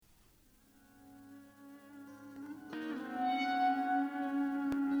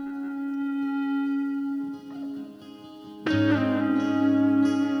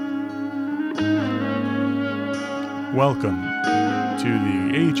Welcome to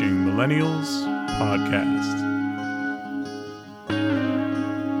the Aging Millennials Podcast.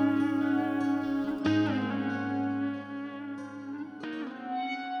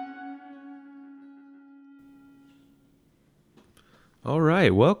 All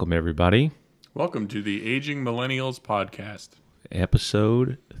right, welcome everybody. Welcome to the Aging Millennials Podcast.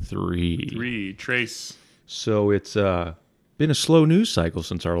 Episode 3. Trace. So it's been a slow news cycle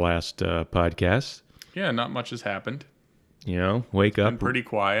since our last podcast. Yeah, not much has happened. You know, wake up. Been pretty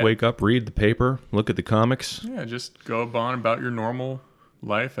quiet. Wake up, read the paper, look at the comics. Yeah, just go on about your normal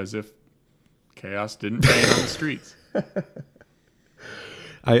life as if chaos didn't reign on the streets.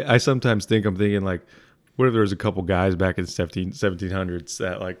 I sometimes I'm thinking like, what if there was a couple guys back in the 1700s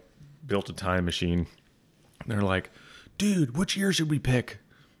that like built a time machine? And they're like, dude, which year should we pick?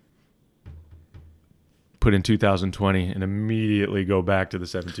 Put in 2020 and immediately go back to the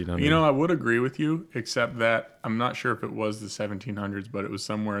 1700s. You know, I would agree with you, except that I'm not sure if it was the 1700s, but it was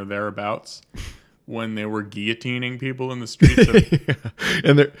somewhere thereabouts when they were guillotining people in the streets of yeah.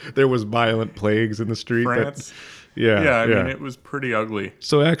 And there was violent plagues in the street. France. I mean, it was pretty ugly.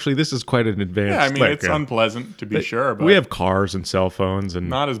 So actually, this is quite an advanced. Yeah, I mean, it's unpleasant to be sure, but we have cars and cell phones and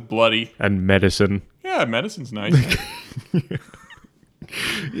not as bloody. And medicine. Yeah, medicine's nice.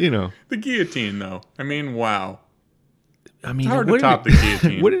 You know, the guillotine, though. I mean, wow. I mean, it's hard to top the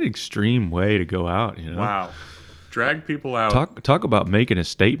guillotine. What an extreme way to go out. You know, wow. Drag people out. Talk about making a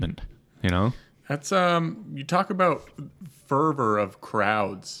statement. You know, that's you talk about fervor of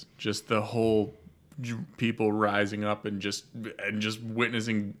crowds. Just the whole people rising up and just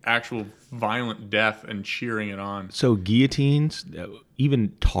witnessing actual violent death and cheering it on. So guillotines, even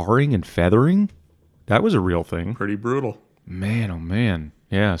tarring and feathering, that was a real thing. Pretty brutal. Man, oh man.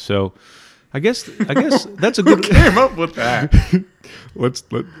 Yeah, so I guess that's a good Who came up with that?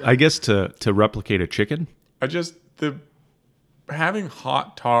 I guess to replicate a chicken. Having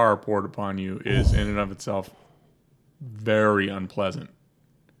hot tar poured upon you is in and of itself very unpleasant.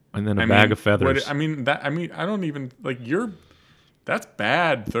 And then a bag of feathers. I don't even that's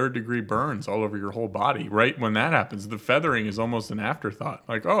bad 3rd degree burns all over your whole body. Right when that happens, the feathering is almost an afterthought.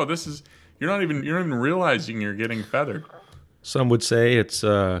 Like, oh, you're not even realizing you're getting feathered. Some would say it's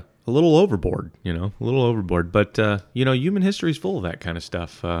a little overboard, But, human history is full of that kind of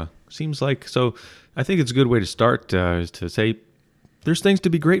stuff. Seems like, so I think it's a good way to start is to say there's things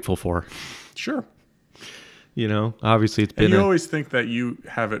to be grateful for. Sure. You know, obviously it's been. And you always think that you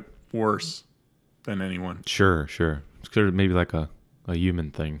have it worse than anyone. Sure. It's sort of maybe like a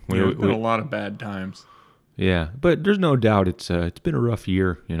human thing. There's been a lot of bad times. Yeah, but there's no doubt it's been a rough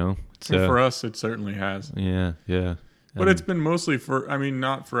year, you know. For us, it certainly has. Yeah. But it's been mostly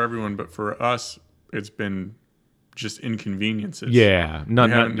not for everyone, but for us, it's been just inconveniences. Yeah. We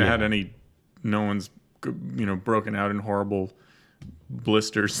haven't had any, no one's, broken out in horrible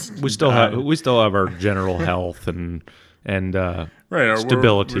blisters. We still have our general health and right,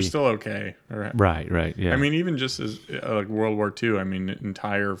 stability. We're still okay. Right. Yeah. I mean, even just as like World War II. I mean,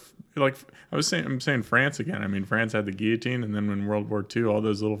 I'm saying France again. I mean, France had the guillotine, and then when World War II, all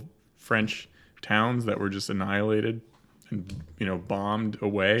those little French towns that were just annihilated and bombed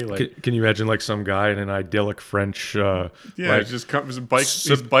away. Like, can you imagine like some guy in an idyllic French? He's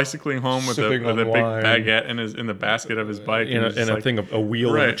bicycling home with a big baguette in the basket of his bike, and a thing of a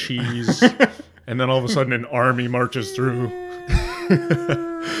wheel of cheese, and then all of a sudden an army marches through.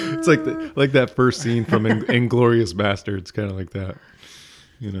 It's like that first scene from Inglourious Bastards, kind of like that.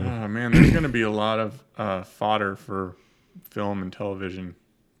 You know. Oh man, there's going to be a lot of fodder for film and television.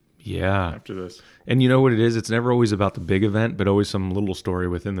 Yeah. After this. And you know what it is? It's never always about the big event, but always some little story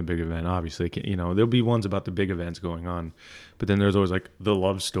within the big event. Obviously, there'll be ones about the big events going on, but then there's always like the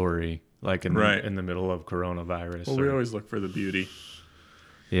love story, like in the middle of coronavirus. Well, we always look for the beauty.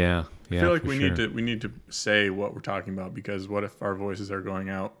 Yeah. I feel like we need to say what we're talking about, because what if our voices are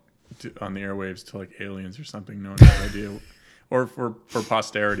going out on the airwaves to like aliens or something? No one has idea. Or for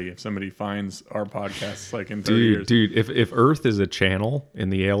posterity, if somebody finds our podcasts like in 30 years. Dude, if Earth is a channel in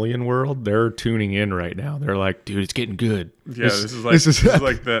the alien world, they're tuning in right now. They're like, dude, it's getting good. Yeah, this is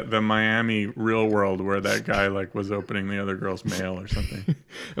like the Miami Real World where that guy like was opening the other girl's mail or something.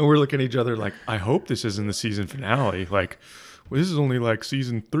 And we're looking at each other like, I hope this isn't the season finale. Like, well, this is only like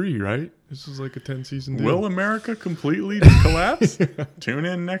season 3, right? This is like a 10-season deal. Will America completely collapse? Tune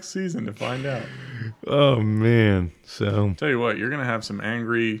in next season to find out. Oh, man. So, tell you what, you're going to have some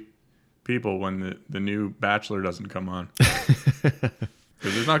angry people when the new Bachelor doesn't come on. Because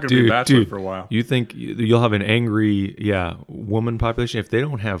there's not going to be a Bachelor for a while. You think you'll have an angry, woman population? If they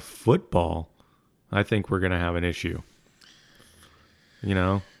don't have football, I think we're going to have an issue. You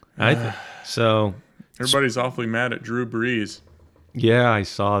know? So, Everybody's awfully mad at Drew Brees. Yeah, I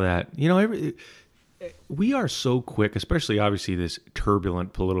saw that. We are so quick, especially obviously this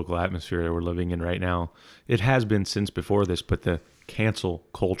turbulent political atmosphere that we're living in right now. It has been since before this, but the cancel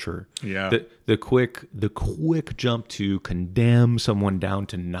culture, Yeah. the quick jump to condemn someone down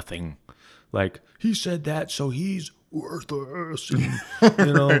to nothing, like he said that, so he's worthless.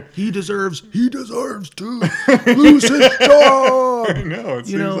 And, he deserves to lose his job. I know. It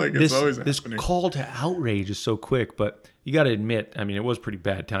seems like it's always this happening. call to outrage is so quick, but you got to admit, I mean, it was pretty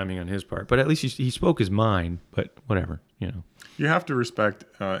bad timing on his part, but at least he spoke his mind, but whatever. You have to respect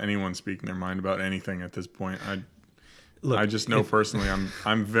anyone speaking their mind about anything at this point. I just know personally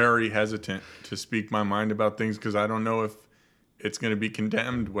I'm very hesitant to speak my mind about things because I don't know if it's going to be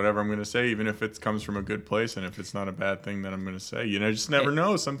condemned, whatever I'm going to say, even if it comes from a good place and if it's not a bad thing that I'm going to say. You just never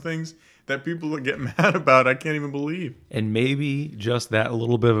know. Some things that people get mad about, I can't even believe. And maybe just that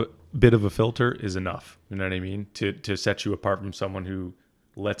little bit of a filter is enough. You know what I mean? To set you apart from someone who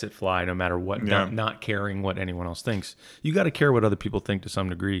lets it fly no matter what, not caring what anyone else thinks. You got to care what other people think to some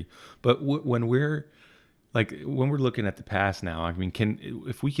degree. But when we're looking at the past now, I mean,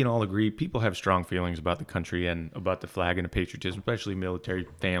 if we can all agree, people have strong feelings about the country and about the flag and the patriotism, especially military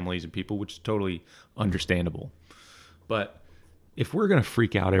families and people, which is totally understandable. But if we're going to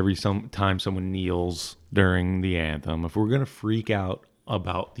freak out every time someone kneels during the anthem, if we're going to freak out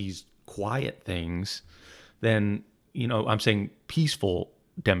about these quiet things, then, I'm saying peaceful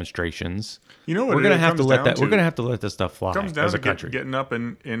demonstrations. You know what? We're going to have to let that. We're going to have to let this stuff fly. It comes down as a to country. Getting up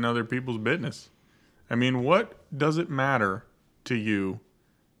in other people's business. I mean, what does it matter to you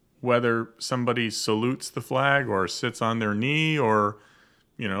whether somebody salutes the flag or sits on their knee or,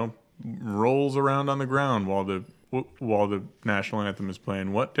 rolls around on the ground while the national anthem is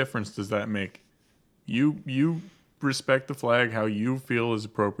playing? What difference does that make? You respect the flag how you feel is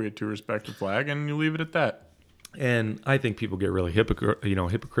appropriate to respect the flag, and you leave it at that. And I think people get really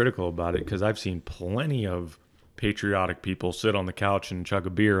hypocritical about it because I've seen plenty of patriotic people sit on the couch and chug a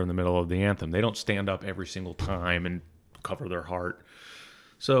beer in the middle of the anthem. They don't stand up every single time and cover their heart.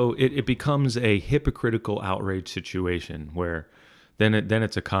 So it becomes a hypocritical outrage situation where then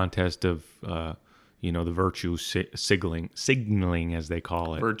it's a contest of the virtue signaling, as they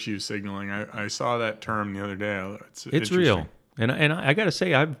call it. Virtue signaling. I saw that term the other day. It's real, and I got to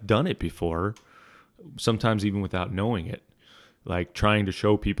say I've done it before. Sometimes even without knowing it. Like trying to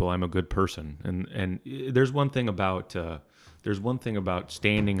show people I'm a good person, and there's one thing about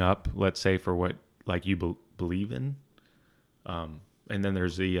standing up, let's say, for what you believe in, and then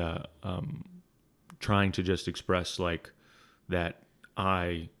there's the trying to just express that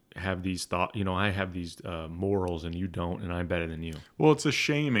I have these I have these morals and you don't, and I'm better than you. Well, it's a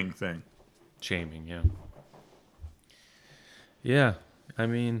shaming thing. Shaming, yeah. Yeah, I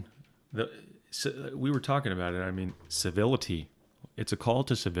mean we were talking about it. I mean, civility. It's a call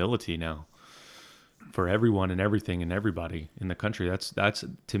to civility now for everyone and everything and everybody in the country. That's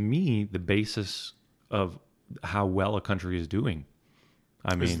to me the basis of how well a country is doing.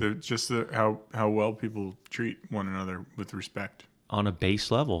 I mean, how well people treat one another with respect on a base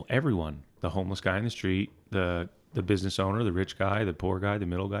level. Everyone, the homeless guy in the street, the business owner, the rich guy, the poor guy, the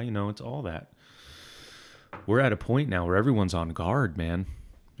middle guy. It's all that. We're at a point now where everyone's on guard, man.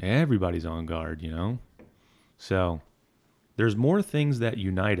 Everybody's on guard, So there's more things that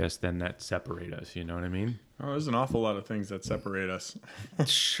unite us than that separate us. You know what I mean? Oh, there's an awful lot of things that separate us.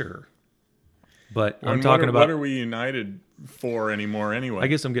 Sure. But I'm talking about... What are we united for anymore anyway? I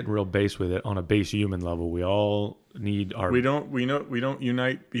guess I'm getting real base with it on a base human level. We all need our... We don't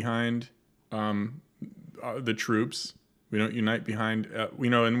unite behind the troops. We don't unite behind...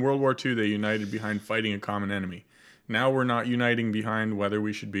 in World War II, they united behind fighting a common enemy. Now we're not uniting behind whether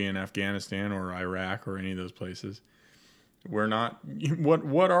we should be in Afghanistan or Iraq or any of those places. We're not.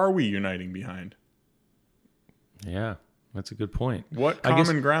 What are we uniting behind? Yeah, that's a good point. What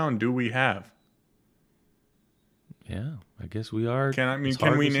common ground do we have? Yeah, I guess we are. Can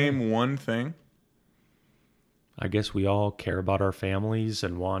we name one thing? I guess we all care about our families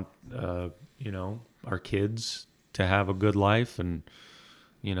and want, our kids to have a good life, and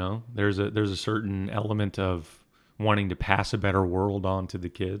there's a certain element of wanting to pass a better world on to the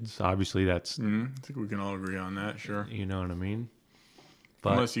kids. Obviously, that's... I think we can all agree on that, sure. You know what I mean?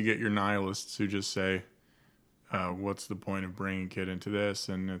 But, unless you get your nihilists who just say, what's the point of bringing a kid into this?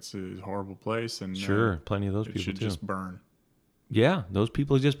 And it's a horrible place. And sure, plenty of those people, should just burn. Yeah, those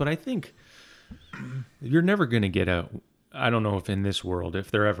people exist. But I think you're never going to get I don't know if in this world,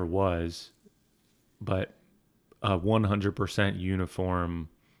 if there ever was, but a 100% uniform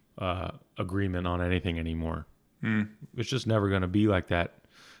agreement on anything anymore. It's just never going to be like that.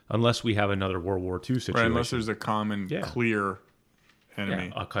 unless we have another World War II situation. Right, unless there's a common, clear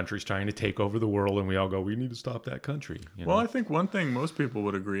enemy. Yeah, a country's trying to take over the world, and we all go, we need to stop that country. Well, I think one thing most people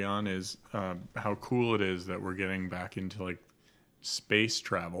would agree on is how cool it is that we're getting back into like space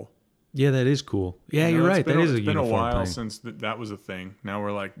travel. Yeah, that is cool. Yeah, you're right. That is a uniform thing. It's been a while since that was a thing. Now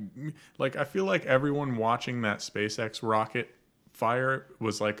we're like I feel like everyone watching that SpaceX rocket fire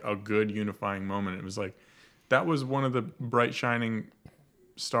was like a good unifying moment. It was like that was one of the bright shining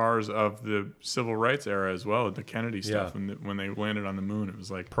stars of the civil rights era as well, the Kennedy stuff. And when they landed on the moon, it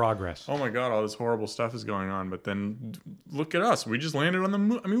was like progress. Oh my God, all this horrible stuff is going on. But then look at us. We just landed on the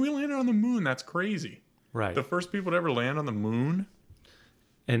moon. I mean, we landed on the moon. That's crazy. Right. The first people to ever land on the moon.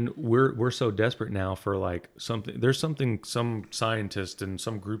 And we're so desperate now for like something. There's something some scientist and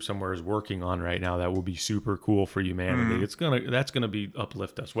some group somewhere is working on right now that will be super cool for humanity. That's gonna be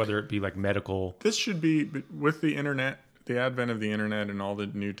uplift us, whether it be like medical. This should be with the internet, the advent of the internet, and all the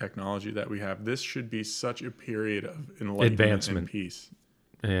new technology that we have. This should be such a period of enlightenment advancement and peace.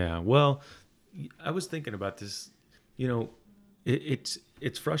 Yeah. Well, I was thinking about this. You know, it's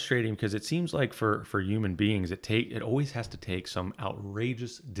frustrating because it seems like for human beings it always has to take some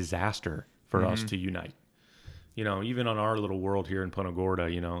outrageous disaster for us to unite. You know, even on our little world here in Punta Gorda,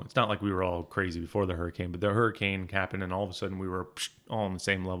 you know, it's not like we were all crazy before the hurricane, but the hurricane happened and all of a sudden we were all on the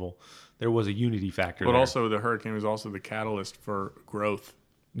same level. There was a unity factor. But also the hurricane was also the catalyst for growth.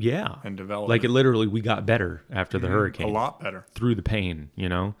 Yeah. And development. Like it literally, we got better after the hurricane. A lot better. Through the pain, you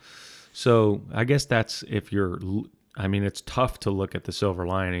know? So I guess that's it's tough to look at the silver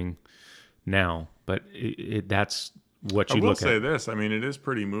lining now, but that's what you look at. I will say this. I mean, it is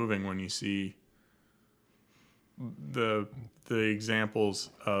pretty moving when you see the examples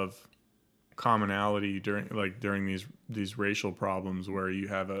of commonality during these racial problems where you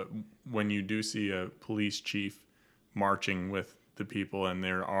have when you do see a police chief marching with the people and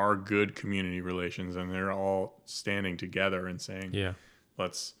there are good community relations and they're all standing together and saying,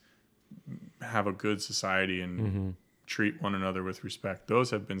 let's have a good society and treat one another with respect. Those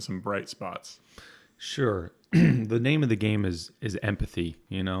have been some bright spots. Sure. The name of the game is empathy,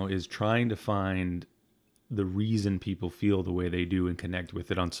 you know, is trying to find the reason people feel the way they do and connect with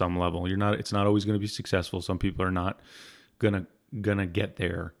it on some level. It's not always going to be successful. Some people are not gonna get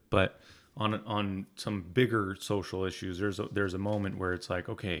there, but on some bigger social issues, there's a moment where it's like,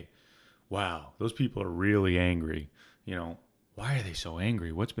 okay, wow, those people are really angry. You know, why are they so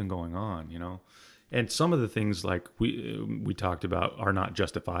angry? What's been going on? You know, and some of the things like we talked about are not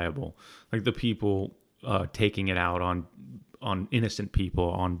justifiable. Like the people taking it out on innocent people,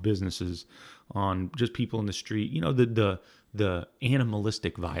 on businesses, on just people in the street. You know, the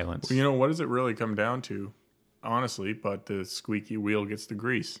animalistic violence. Well, you know, what does it really come down to, honestly? But the squeaky wheel gets the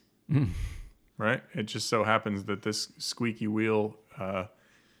grease. Right? It just so happens that this squeaky wheel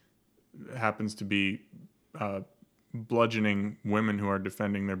happens to be bludgeoning women who are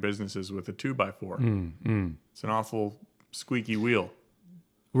defending their businesses with a 2x4. It's an awful squeaky wheel.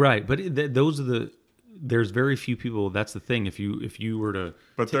 Right, but there's very few people. That's the thing. If you were to,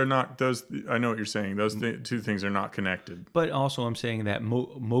 but they're not those. I know what you're saying. Those two things are not connected. But also, I'm saying that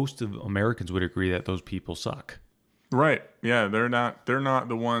most of Americans would agree that those people suck. Right. Yeah, they're not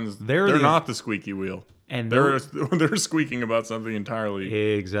the ones. They're not the squeaky wheel, and they're squeaking about something entirely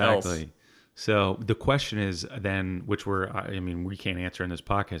exactly. else. So the question is then, which we can't answer in this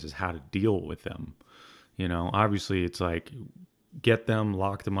podcast, is how to deal with them. You know, obviously, it's like get them,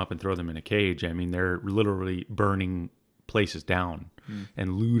 lock them up, and throw them in a cage. I mean, they're literally burning places down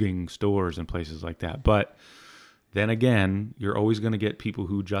and looting stores and places like that. But then again, you're always going to get people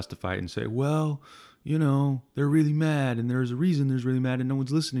who justify it and say, well, you know, they're really mad and there's a reason they're really mad and no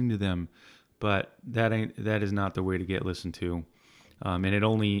one's listening to them. But that is not the way to get listened to. And it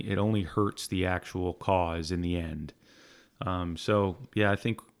only hurts the actual cause in the end. So yeah, I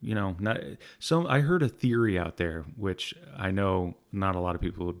think, you know, I heard a theory out there, which I know not a lot of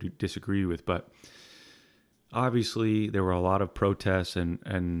people disagree with, but obviously there were a lot of protests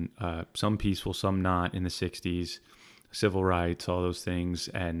and some peaceful, some not in the 60s, civil rights, all those things.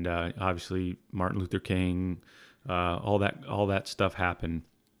 And obviously Martin Luther King, all that stuff happened.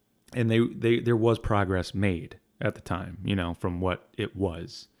 And there was progress made at the time, you know, from what it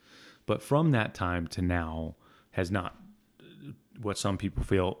was. But from that time to now has not, what some people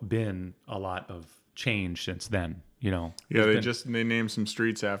feel, been a lot of change since then, you know. Yeah, they named some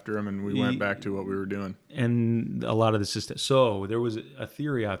streets after him and we went back to what we were doing. And a lot of the system. So there was a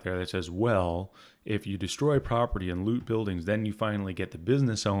theory out there that says, well, if you destroy property and loot buildings, then you finally get the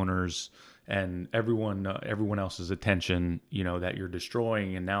business owners and everyone else's attention, you know, that you're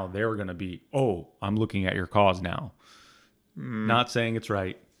destroying. And now they're going to be, oh, I'm looking at your cause now. Not saying it's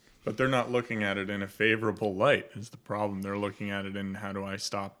right. But they're not looking at it in a favorable light is the problem. They're looking at it in how do I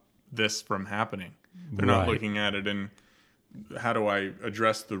stop this from happening? They're not looking at it in how do I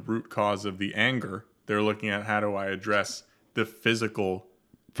address the root cause of the anger? They're looking at how do I address the physical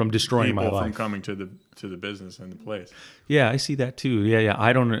from destroying my people life, from coming to the business and the place. Yeah, I see that too. Yeah.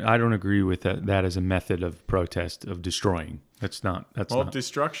 I don't agree with that as a method of protest of destroying. That's not.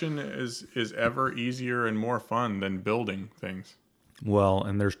 Destruction is ever easier and more fun than building things. Well,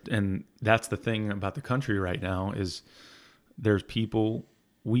 and that's the thing about the country right now is there's people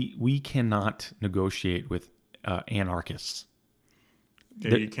we cannot negotiate with anarchists.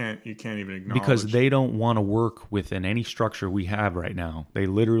 Yeah, you can't even acknowledge because they don't want to work within any structure we have right now. They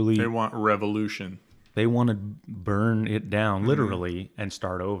want revolution. They want to burn it down literally and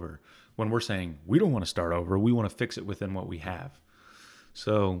start over. When we're saying we don't want to start over, we want to fix it within what we have.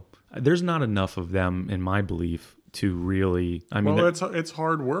 So there's not enough of them, in my belief, to really. I mean, it's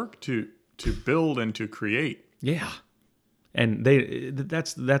hard work to build and to create. Yeah. And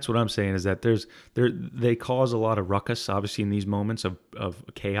that's what I'm saying is that they cause a lot of ruckus, obviously, in these moments of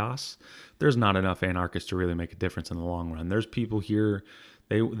chaos. There's not enough anarchists to really make a difference in the long run. There's people here,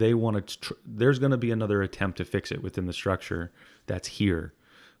 they want to. There's going to be another attempt to fix it within the structure that's here,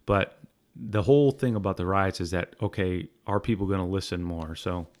 but the whole thing about the riots is that okay, are people going to listen more?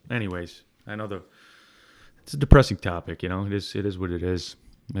 So, anyways, I know it's a depressing topic. It is what it is.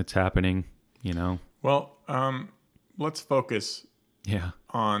 It's happening. Well, let's focus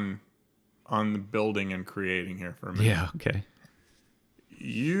on the building and creating here for a minute. Yeah, okay.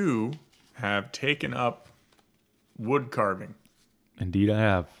 You have taken up wood carving. Indeed I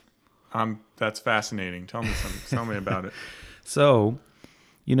have. That's fascinating. Tell me about it. So,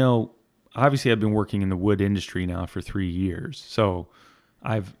 obviously I've been working in the wood industry now for 3 years. So,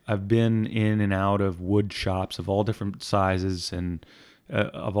 I've been in and out of wood shops of all different sizes and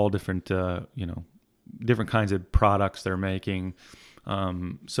of all different different kinds of products they're making.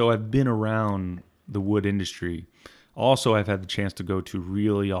 So I've been around the wood industry. Also, I've had the chance to go to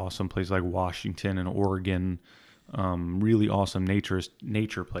really awesome places like Washington and Oregon, really awesome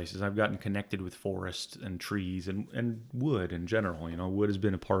nature places. I've gotten connected with forests and trees and wood in general. Wood has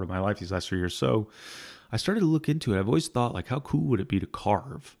been a part of my life these last 3 years. So I started to look into it. I've always thought, like, how cool would it be to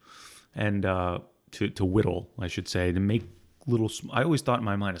carve and to whittle, I should say, to make I always thought in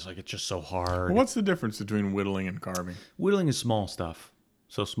my mind, it's just so hard. Well, what's the difference between whittling and carving? Whittling is small stuff,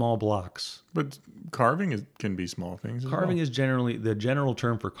 so small blocks. But carving can be small things. Carving is generally, the general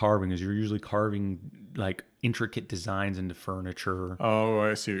term for carving is you're usually carving like intricate designs into furniture. Oh,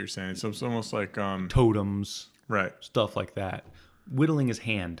 I see what you're saying. So it's almost like totems, right? Stuff like that. Whittling is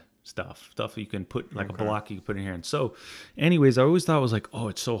hand stuff you can put like a block you can put in here. And so, anyways, I always thought it was like, oh,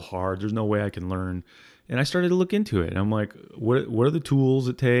 it's so hard. There's no way I can learn. And I started to look into it. And I'm like, what are the tools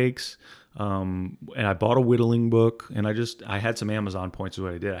it takes? And I bought a whittling book, and I had some Amazon points is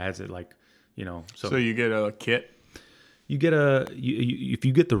what I did. I had to So you get a kit? You get if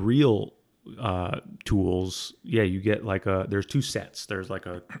you get the real tools, you get there's 2 sets. There's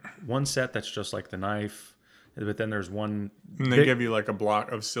one set that's just like the knife, but then there's one. And they give you like a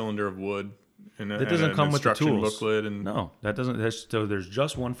block of cylinder of wood. That doesn't come with the tools. Booklet No, that doesn't. So there's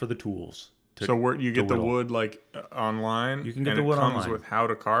just one for the tools. So where you get the wood online? You can get the wood online. It comes with how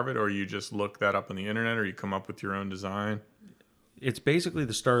to carve it, or you just look that up on the internet, or you come up with your own design? It's basically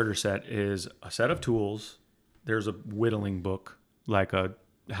the starter set is a set of tools. There's a whittling book,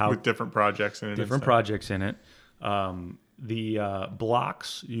 with different projects in it. Different projects in it. The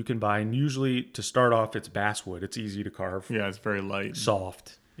blocks you can buy, and usually to start off, it's basswood. It's easy to carve. Yeah, it's very light,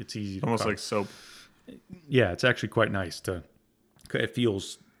 soft. It's easy to almost carve. Like soap. Yeah, it's actually quite nice it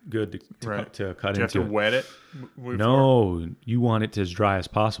feels good to cut into. Do you have to wet it? No, you want it as dry as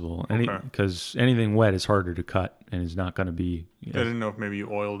possible. Because anything wet is harder to cut and is not going to be. I didn't know if maybe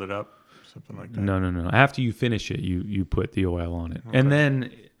you oiled it up, something like that. No. After you finish it, you put the oil on it, and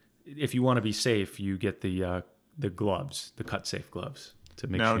then if you want to be safe, you get the gloves, the cut safe gloves to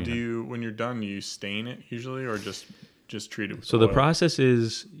make sure. Now, when you're done, do you stain it usually, or just treat it with oil? The process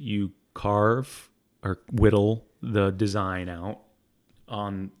is you carve or whittle the design out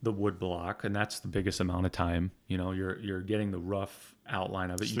on the wood block, and that's the biggest amount of time. You're getting the rough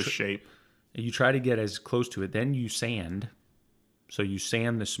outline of it. The shape. You try to get as close to it. Then you sand. So you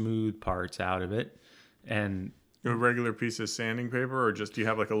sand the smooth parts out of it, and a regular piece of sanding paper, or just do you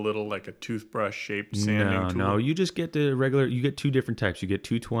have a toothbrush shaped sanding tool? No. You just get the regular. You get 2 different types. You get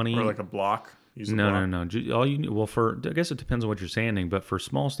 220 or like a block. No. All you I guess it depends on what you're sanding, but for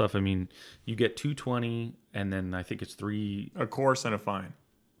small stuff, I mean, you get 220, and then I think it's 3. A coarse and a fine,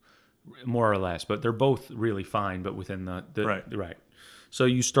 more or less, but they're both really fine, but within the right. So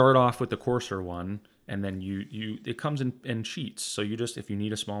you start off with the coarser one, and then it comes in sheets. So you just, if you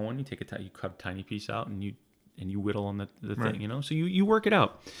need a small one, you cut a tiny piece out, and you whittle on the Right. thing, So you work it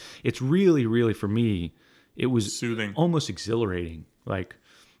out. It's really, really, for me, it was Soothing. almost exhilarating, like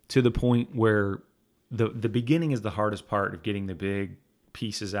to the point where the beginning is the hardest part of getting the big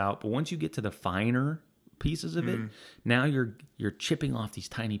pieces out. But once you get to the finer pieces of it, now you're chipping off these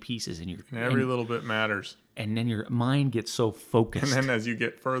tiny pieces, and Every little bit matters. and then your mind gets so focused. And then as you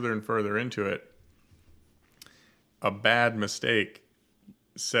get further and further into it, a bad mistake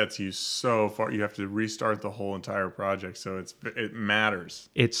sets you so far. You have to restart the whole entire project. So it matters.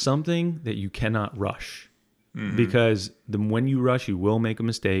 It's something that you cannot rush, because when you rush, you will make a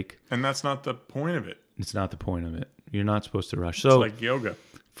mistake. And that's not the point of it. It's not the point of it. You're not supposed to rush. It's So like yoga.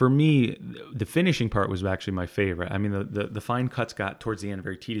 for me, the finishing part was actually my favorite. I mean, the fine cuts got towards the end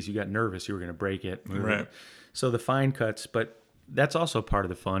very tedious. You got nervous. You were going to break it. Right. So the fine cuts, but that's also part of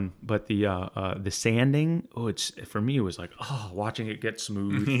the fun. But the sanding, for me, it was like, watching it get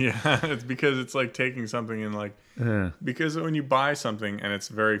smooth. Yeah, it's because it's like taking something and like, because when you buy something and it's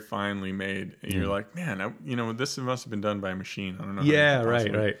very finely made, and you're like, man, this must have been done by a machine. I don't know. Yeah,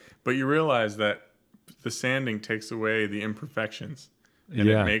 right. But you realize that the sanding takes away the imperfections and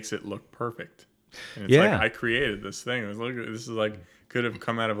it makes it look perfect. And it's like, I created this thing. It was like, this is like, could have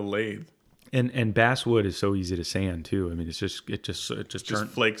come out of a lathe. And basswood is so easy to sand too. I mean, it just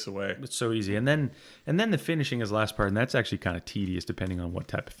flakes away. It's so easy. And then the finishing is the last part, and that's actually kind of tedious depending on what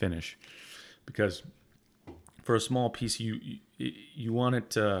type of finish, because for a small piece, you want it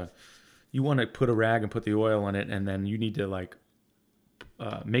to, put a rag and put the oil on it, and then you need to like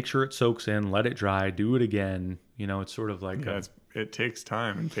make sure it soaks in, let it dry, do it again. It's sort of like it takes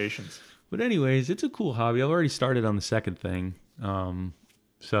time and patience. But anyways, it's a cool hobby. I've already started on the second thing.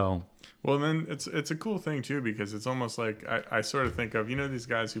 Well, then it's a cool thing too, because it's almost like I sort of think of, these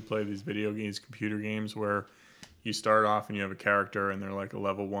guys who play these video games, computer games, where you start off and you have a character and they're like a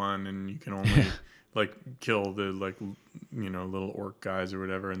level 1 and you can only like kill the little orc guys or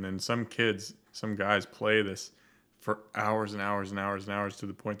whatever, and then some guys play this for hours and hours and hours and hours to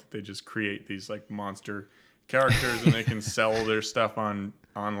the point that they just create these like monster characters and they can sell their stuff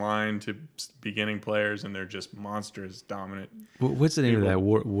online to beginning players, and they're just monsters dominant. What's the name of that?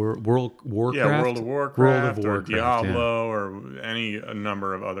 Warcraft? Yeah, World of Warcraft or Diablo or a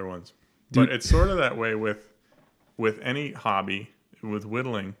number of other ones. But it's sort of that way with any hobby, with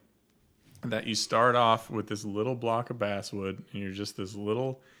whittling, that you start off with this little block of basswood and you're just this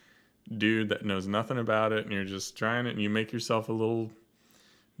little dude that knows nothing about it, and you're just trying it, and you make yourself a little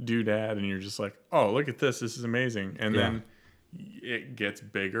doodad, and you're just like, oh, look at this is amazing. And then it gets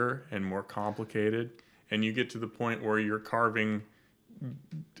bigger and more complicated, and you get to the point where you're carving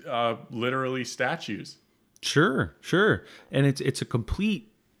literally statues. Sure. And it's a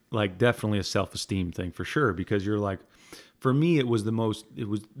complete, like, definitely a self-esteem thing for sure, because you're like, for me, it was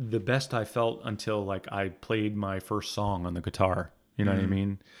the best I felt until like I played my first song on the guitar. You know what I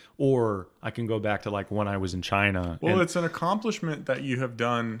mean? Or I can go back to like when I was in China. Well, it's an accomplishment that you have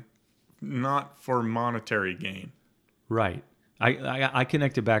done not for monetary gain. Right. I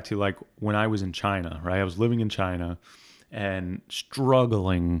connect it back to like when I was in China, right? I was living in China and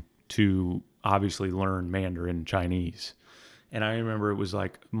struggling to obviously learn Mandarin Chinese. And I remember it was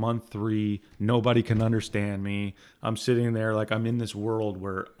like month 3, nobody can understand me. I'm sitting there like I'm in this world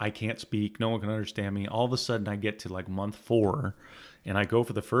where I can't speak, no one can understand me. All of a sudden I get to like month 4 and I go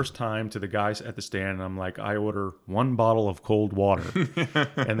for the first time to the guys at the stand and I'm like, I order 1 bottle of cold water.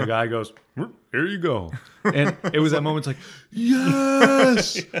 And the guy goes, here you go. And it was that moment, it's like,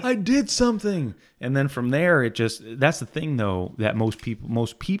 yes, I did something. And then from there, that's the thing though, that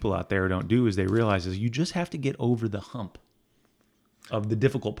most people out there don't do, is they realize is you just have to get over the hump of the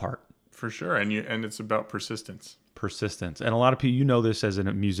difficult part. For sure. And it's about persistence. And a lot of people, this as a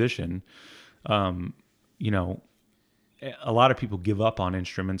musician, a lot of people give up on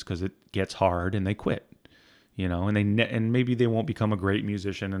instruments because it gets hard and they quit, and maybe they won't become a great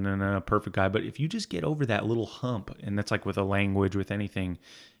musician and then a perfect guy. But if you just get over that little hump, and that's like with a language, with anything,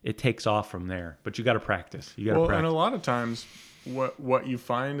 it takes off from there. But you got to practice. And a lot of times what you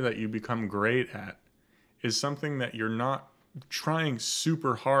find that you become great at is something that you're not trying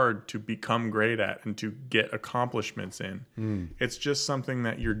super hard to become great at and to get accomplishments in. It's just something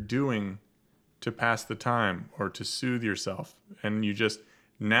that you're doing to pass the time or to soothe yourself, and you just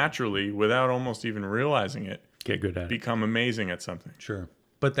naturally, without almost even realizing it, get good at become amazing at something. Sure.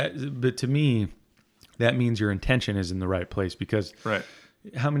 But to me, that means your intention is in the right place, because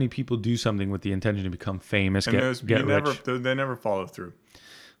how many people do something with the intention to become famous, and get rich? They never follow through.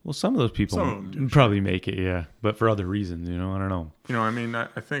 Well, some of those people Some of them do, probably make it, yeah, but for other reasons, I don't know. I mean, I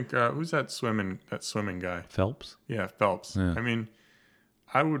think who's that swimming guy? Phelps? Yeah, Phelps. Yeah. I mean,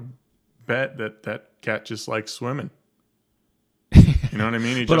 I would bet that cat just likes swimming. You know what I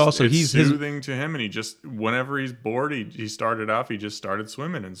mean? But also, it's he's soothing to him, and he just, whenever he's bored, he started off, he just started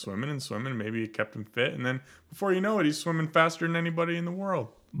swimming and swimming and swimming. Maybe it kept him fit, and then before you know it, he's swimming faster than anybody in the world.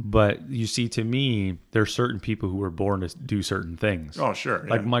 But you see, to me, there's certain people who were born to do certain things. Oh, sure.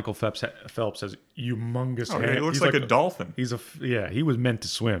 Like yeah. Michael Phelps has humongous Oh, hands. yeah, he looks He's like a dolphin. He was meant to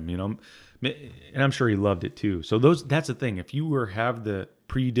swim, and I'm sure he loved it too. So that's the thing. If you have the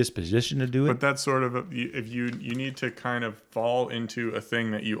predisposition to do it, But that's sort of if you need to kind of fall into a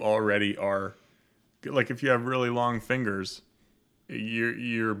thing that you already are, like if you have really long fingers,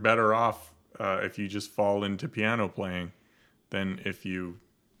 you're better off if you just fall into piano playing than if you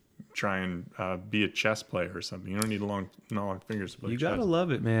try and be a chess player or something. You don't need long fingers to play chess. You gotta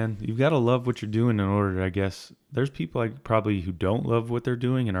love it, man. You've got to love what you're doing in order to, I guess. There's people like probably who don't love what they're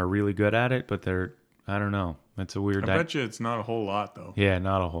doing and are really good at it, but I don't know. That's a weird. I bet you it's not a whole lot though. Yeah,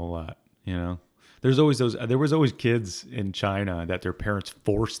 not a whole lot. There's always there was always kids in China that their parents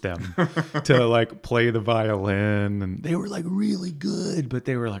forced them to like play the violin, and they were like really good, but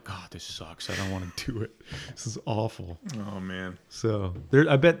they were like, "Oh, this sucks. I don't want to do it. This is awful." Oh man. So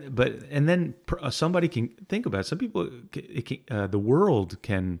I bet, and then somebody can think about it. Some people, the world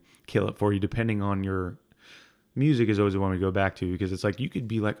can kill it for you depending on your. Music is always the one we go back to, because it's like you could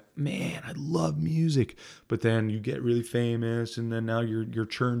be like, man, I love music, but then you get really famous, and then now you're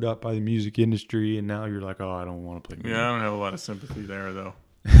churned up by the music industry, and now you're like, oh, I don't want to play music. Yeah, I don't have a lot of sympathy there though.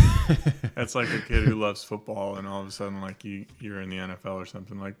 That's like a kid who loves football, and all of a sudden, like you're in the NFL or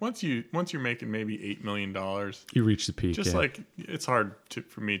something. Like once you're making maybe $8 million, you reach the peak. Just yeah. like it's hard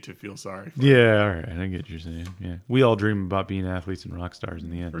for me to feel sorry for. Yeah, all right, I get what you're saying. Yeah, we all dream about being athletes and rock stars in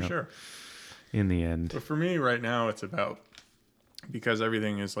the end. For sure. In the end. But for me right now, it's about, because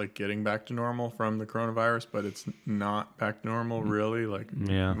everything is like getting back to normal from the coronavirus, but it's not back to normal really. Like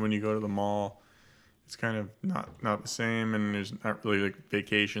when you go to the mall, it's kind of not the same, and there's not really, like,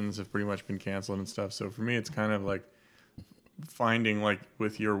 vacations have pretty much been canceled and stuff. So for me, it's kind of like finding, like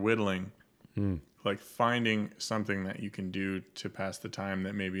with your whittling, like finding something that you can do to pass the time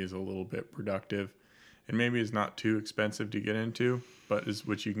that maybe is a little bit productive. And maybe is not too expensive to get into, but is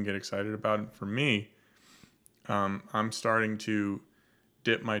which you can get excited about. And for me, I'm starting to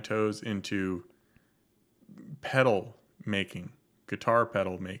dip my toes into pedal making, guitar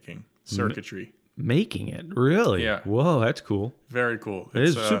pedal making, circuitry. Making it? Really? Yeah. Whoa, that's cool. Very cool. It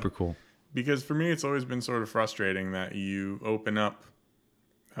is super cool. Because for me, it's always been sort of frustrating that you open up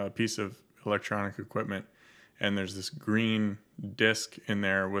a piece of electronic equipment and there's this green disc in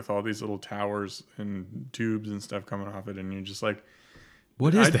there with all these little towers and tubes and stuff coming off it. And you're just like,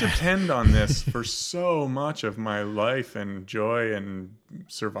 what is that? I depend on this for so much of my life and joy and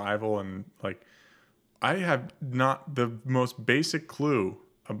survival. And like, I have not the most basic clue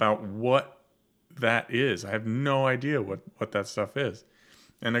about what that is. I have no idea what that stuff is.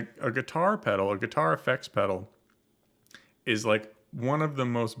 And a guitar pedal, a guitar effects pedal, is like one of the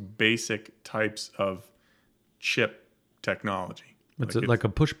most basic types of chip technology. It's like a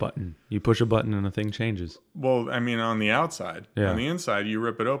push button. You push a button and the thing changes. Well, I mean, on the outside. Yeah. On the inside, you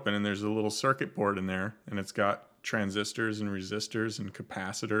rip it open and there's a little circuit board in there, and it's got transistors and resistors and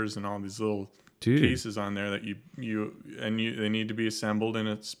capacitors and all these little pieces on there that they need to be assembled in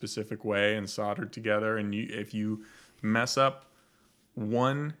a specific way and soldered together. And if you mess up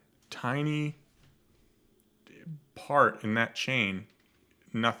one tiny part in that chain,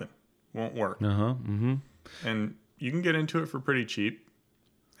 nothing won't work. Mm-hmm. And you can get into it for pretty cheap.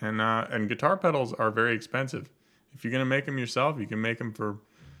 And guitar pedals are very expensive. If you're going to make them yourself, you can make them for,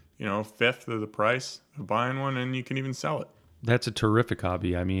 a fifth of the price of buying one, and you can even sell it. That's a terrific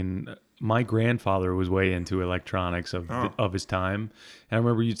hobby. I mean, my grandfather was way into electronics of his time. And I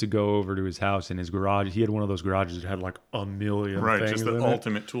remember we used to go over to his house in his garage. He had one of those garages that had like a million things. Right, just the in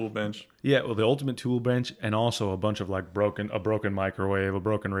ultimate tool bench. Yeah, well, the ultimate tool bench, and also a bunch of like a broken microwave, a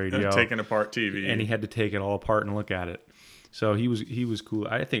broken radio. Taking apart TV. And he had to take it all apart and look at it. So he was cool,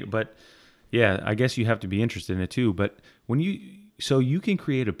 I think. But yeah, I guess you have to be interested in it too. But so you can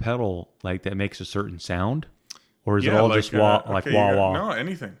create a pedal like that makes a certain sound? Or is it all just wah wah? No,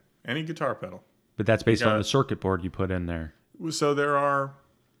 anything. Any guitar pedal. But that's based on the circuit board you put in there. So there are,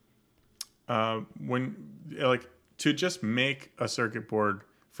 to just make a circuit board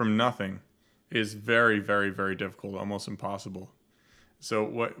from nothing is very, very, very difficult, almost impossible. So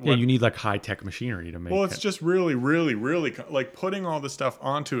what you need like high tech machinery to make. Well, it's just really, really, really like putting all the stuff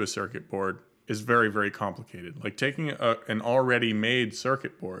onto a circuit board is very, very complicated. Like taking an already made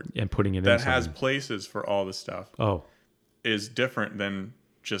circuit board And putting it that in has something. places for all the stuff Oh, is different than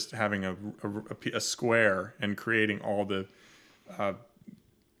just having a square and creating all the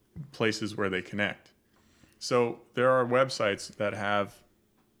places where they connect. So there are websites that have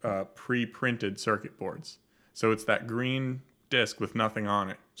pre-printed circuit boards. So it's that green disc with nothing on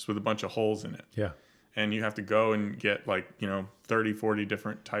it, just with a bunch of holes in it. yeah. And you have to go and get 30, 40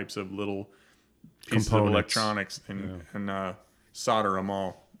 different types of little pieces Components. of electronics and solder them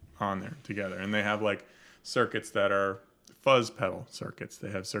all on there together. And they have like circuits that are fuzz pedal circuits. They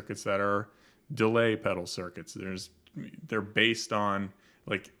have circuits that are delay pedal circuits. They're based on,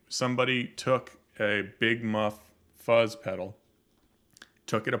 like, somebody took a big muff fuzz pedal,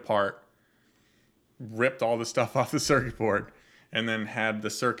 took it apart, ripped all the stuff off the circuit board, and then had the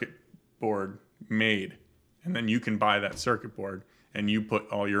circuit board made. And then you can buy that circuit board and you put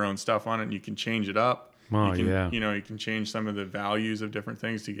all your own stuff on it and you can change it up. Oh, you can, yeah. you can change some of the values of different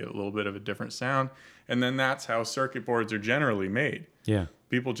things to get a little bit of a different sound. And then that's how circuit boards are generally made. Yeah.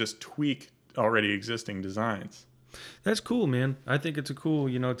 People just tweak already existing designs. That's cool, man. I think it's a cool,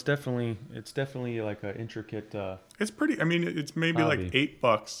 it's definitely like an intricate It's pretty, I mean, it's maybe hobby. like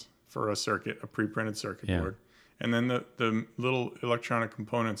 $8 for a pre-printed circuit board. And then the little electronic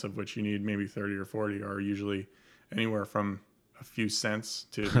components, of which you need maybe 30 or 40, are usually anywhere from a few cents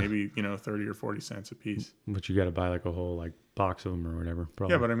to maybe 30 or 40 cents a piece. But you got to buy like a whole like box of them or whatever.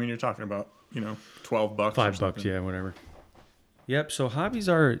 Probably. Yeah, but I mean, you're talking about $12, $5, yeah, whatever. Yep. So hobbies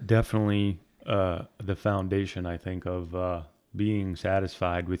are definitely the foundation, I think, of being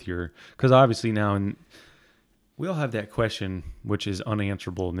satisfied with because obviously now, and we all have that question, which is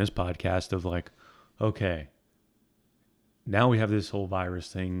unanswerable in this podcast, of like, okay, now we have this whole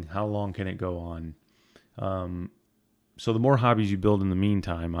virus thing. How long can it go on? So the more hobbies you build in the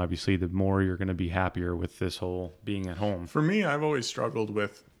meantime, obviously, the more you're going to be happier with this whole being at home. For me, I've always struggled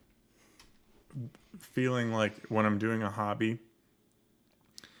with feeling like when I'm doing a hobby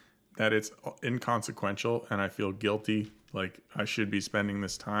that it's inconsequential and I feel guilty, like I should be spending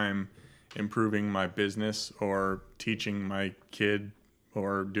this time improving my business or teaching my kid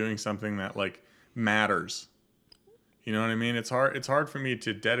or doing something that like matters. You know what I mean? It's hard for me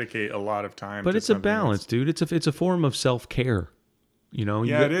to dedicate a lot to But it's a balance, dude. It's a form of self-care.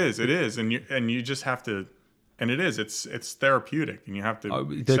 Yeah, it is. And you just have to, and it's therapeutic, and you have to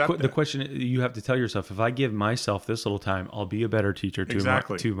accept the question you have to tell yourself: if I give myself this little time, I'll be a better teacher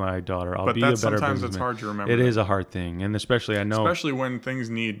to my daughter. I'll be a better sometimes businessman. it's hard to remember. It is a hard thing, and especially when things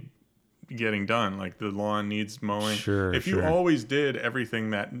need getting done, like the lawn needs mowing. Sure. If you always did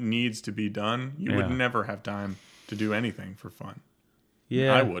everything that needs to be done, you would never have time to do anything for fun.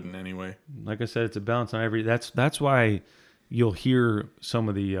 Yeah, I wouldn't anyway. Like I said, it's a balance on every. That's why you'll hear some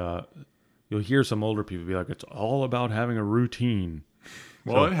of the you'll hear some older people be like, it's all about having a routine.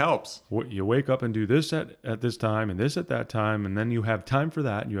 Well, it helps. You wake up and do this at this time and this at that time, and then you have time for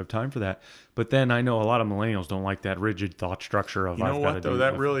that and you have time for that. But then I know a lot of millennials don't like that rigid thought structure of I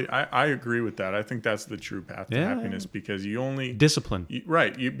agree with that. I think that's the true path to happiness, because you only discipline.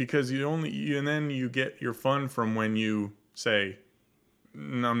 And then you get your fun from when you say,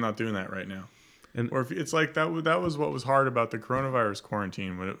 no, I'm not doing that right now. Or if it's like that was what was hard about the coronavirus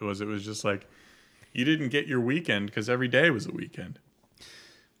quarantine. When it was just like you didn't get your weekend because every day was a weekend.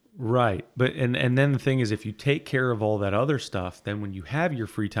 Right. But and then the thing is, if you take care of all that other stuff, then when you have your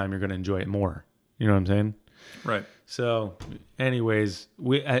free time, you're going to enjoy it more. You know what I'm saying? Right. So anyways,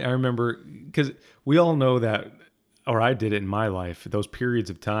 I remember, because we all know that, or I did it in my life, those periods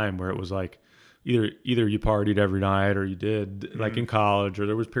of time where it was like either you partied every night or you did like in college, or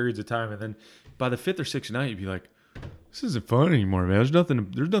there was periods of time, and then by the 5th or 6th night you'd be like, this isn't fun anymore, man. There's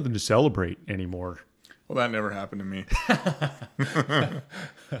nothing to celebrate anymore. Well, that never happened to me. That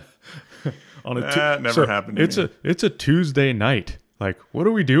never happened to me. It's a Tuesday night. Like, what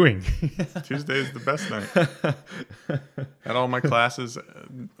are we doing? Tuesday is the best night. At all my classes,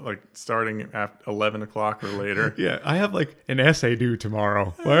 like starting at 11 o'clock or later. Yeah, I have like an essay due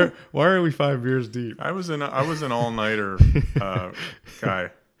tomorrow. Why are we 5 beers deep? I was an all-nighter guy.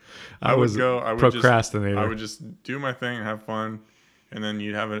 I would procrastinator. I would just do my thing and have fun. And then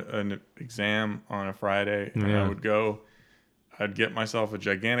you'd have an exam on a Friday, and I would go. I'd get myself a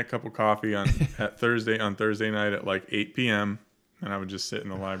gigantic cup of coffee on Thursday night at like 8 p.m., and I would just sit in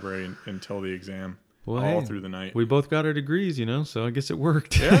the library until the exam, through the night. We both got our degrees, so I guess it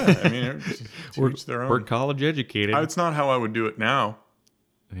worked. Yeah, I mean, to each their own. We're college educated. It's not how I would do it now.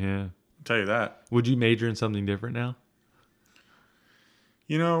 Yeah, I'll tell you that. Would you major in something different now?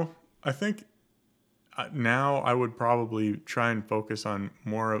 I think now I would probably try and focus on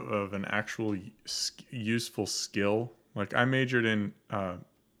more of an actual useful skill. Like I majored in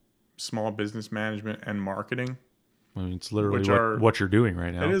small business management and marketing. I mean, it's literally what you're doing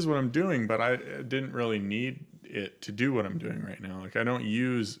right now. It is what I'm doing, but I didn't really need it to do what I'm doing right now. Like I don't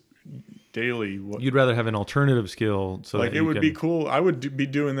use daily. You'd rather have an alternative skill, so like it would be cool. I would be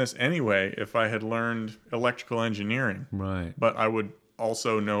doing this anyway if I had learned electrical engineering. Right. But I would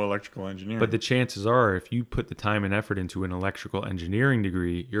also know electrical engineering. But the chances are, if you put the time and effort into an electrical engineering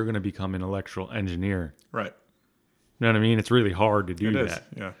degree, you're going to become an electrical engineer. Right. You know what I mean? It's really hard to do that.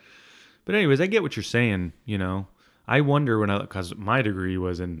 Yeah. But anyways, I get what you're saying, you know. I wonder because my degree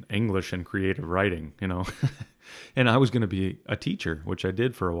was in English and creative writing, you know, and I was going to be a teacher, which I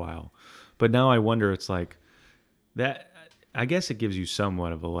did for a while. But now I wonder, it's like that. I guess it gives you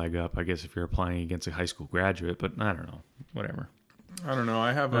somewhat of a leg up, I guess, if you're applying against a high school graduate, but I don't know, whatever. I don't know.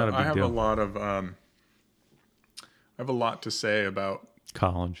 I have a lot to say about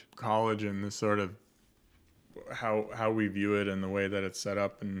college and this sort of how we view it and the way that it's set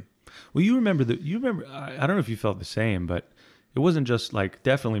up. And well, you remember I don't know if you felt the same, but it wasn't just like,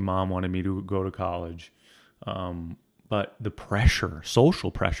 definitely mom wanted me to go to college, but the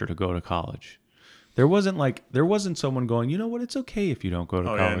social pressure to go to college. There wasn't someone going, you know what, it's okay if you don't go to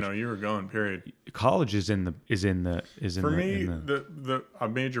college. Yeah, no, you were going, period. College is in For me, a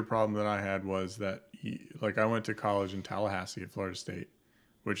major problem that I had was that I went to college in Tallahassee at Florida State,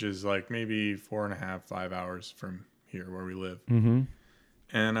 which is like maybe 4.5, 5 hours from here where we live. Mm-hmm.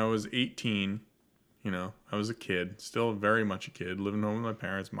 And I was 18, you know, I was a kid, still very much a kid, living home with my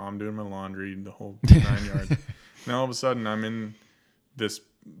parents, mom doing my laundry, the whole 9 yards. Now all of a sudden I'm in this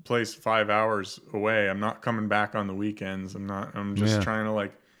place 5 hours away. I'm not coming back on the weekends. I'm just trying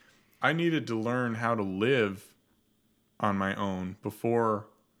to I needed to learn how to live on my own before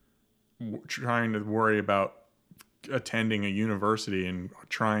trying to worry about attending a university and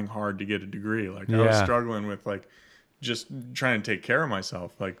trying hard to get a degree. I was struggling with just trying to take care of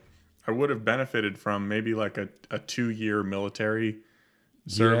myself. I would have benefited from maybe a 2-year military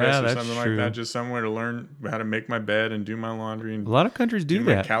service or something like that, just somewhere to learn how to make my bed and do my laundry. And a lot of countries do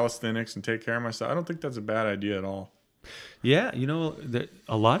that. Calisthenics and take care of myself. I don't think that's a bad idea at all. Yeah, you know,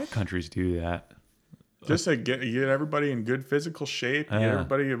 a lot of countries do that. Just to get everybody in good physical shape, get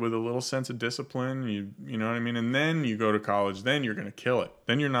everybody with a little sense of discipline, you know what I mean? And then you go to college, then you're going to kill it.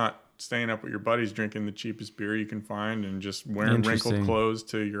 Then you're not staying up with your buddies drinking the cheapest beer you can find and just wearing wrinkled clothes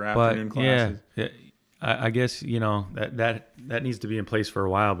to your afternoon classes. Yeah, I guess, you know, that needs to be in place for a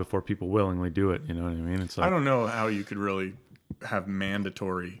while before people willingly do it, you know what I mean? It's I don't know how you could really have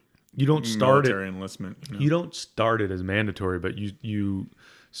mandatory military enlistment. You know? You don't start it as mandatory, but you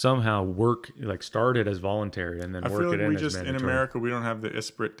somehow start it as voluntary and then work it in as mandatory. In America, we don't have the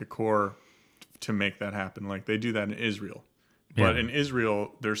esprit de corps to make that happen. They do that in Israel. But in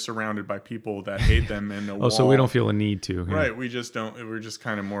Israel, they're surrounded by people that hate them and wall. So we don't feel a need to. Yeah. Right. We just don't. We're just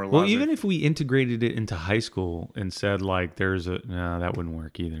kind of more Well, even if we integrated it into high school and said that wouldn't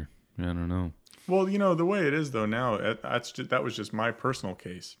work either. I don't know. Well, you know, the way it is though now, that was just my personal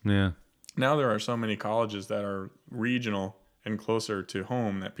case. Yeah. Now there are so many colleges that are regional and closer to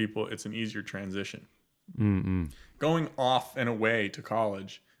home that it's an easier transition. Mm-mm. Going off and away to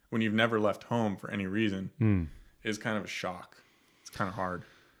college when you've never left home for any reason is kind of a shock. It's kind of hard.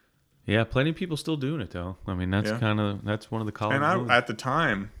 Yeah, plenty of people still doing it though. I mean, that's one of the college. And at the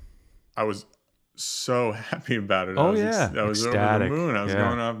time, I was so happy about it. I was ecstatic. Over the moon. I was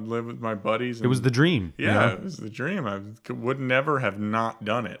going up and live with my buddies. And, it was the dream. Yeah, it was the dream. I would never have not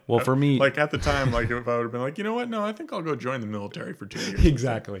done it. Well, for me, at the time, if I would have been you know what? No, I think I'll go join the military for 2 years.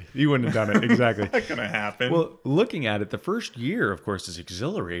 Exactly. You wouldn't have done it. Exactly. Not gonna happen. Well, looking at it, the first year, of course, is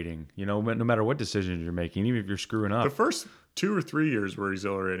exhilarating. You know, no matter what decisions you're making, even if you're screwing up. The first 2 or 3 years were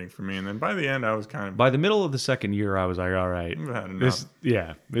exhilarating for me, and then by the end, I was kind of. By the middle of the second year, I was like, "All right, this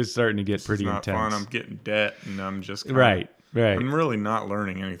is starting to get pretty intense. Fun. I'm getting debt, and I'm just right. I'm really not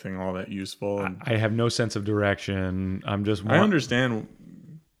learning anything all that useful. And I have no sense of direction. I understand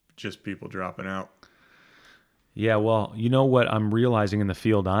just people dropping out. Yeah, well, you know what I'm realizing in the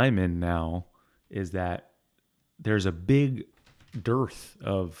field I'm in now is that there's a big dearth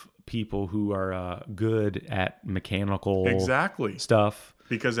of people who are good at mechanical stuff.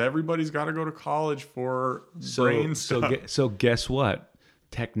 Because everybody's got to go to college for brain stuff. So guess what?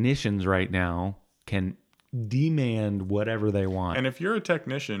 Technicians right now can demand whatever they want. And if you're a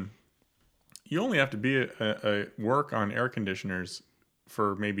technician, you only have to be a work on air conditioners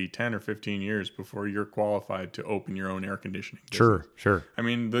for maybe 10 or 15 years before you're qualified to open your own air conditioning business. Sure. I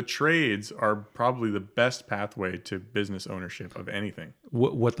mean, the trades are probably the best pathway to business ownership of anything.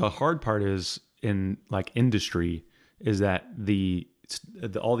 What the hard part is in like industry is that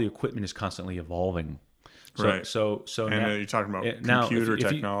all the equipment is constantly evolving. So, Right. So And now you're talking about now computer if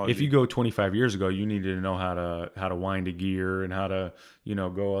technology. if you go 25 years ago, you needed to know how to wind a gear and how to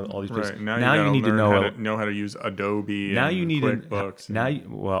go all these places. Right. Now you you need to know how to use Adobe now and you need QuickBooks.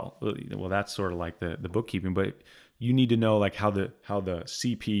 well that's sort of like the bookkeeping, but you need to know like how the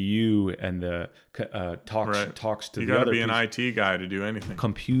CPU and the talks to you the got to other be an piece, IT guy to do anything.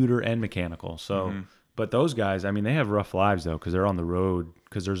 computer and mechanical. So, but those guys, I mean, they have rough lives though because they're on the road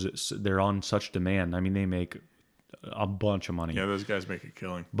because they're on such demand. I mean, they make a bunch of money. Yeah, those guys make a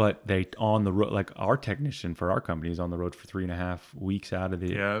killing. But they on the road, like our technician for our company is on the road for 3.5 weeks out of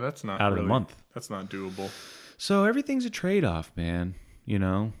the That's not out of the month. That's not doable. So everything's a trade-off, man.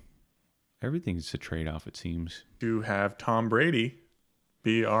 Everything's a trade-off, it seems. To have Tom Brady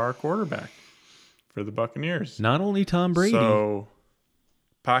be our quarterback for the Buccaneers. Not only Tom Brady. So,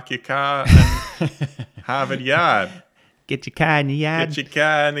 pack your car and have it yard. Get your car in the yard. Get your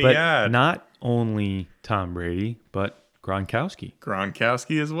car in the yard. Not only Tom Brady, but Gronkowski.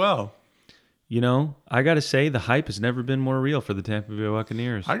 Gronkowski as well. I got to say, the hype has never been more real for the Tampa Bay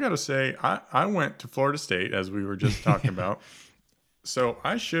Buccaneers. I got to say, I went to Florida State, as we were just talking about. So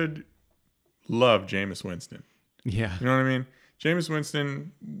I should love Jameis Winston. Yeah. You know what I mean? Jameis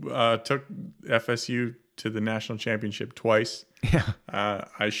Winston took FSU to the national championship twice. Yeah.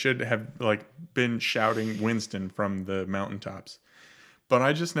 I should have been shouting Winston from the mountaintops. But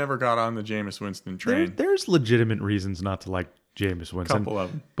I just never got on the Jameis Winston train. There's legitimate reasons not to like Jameis Winston. Couple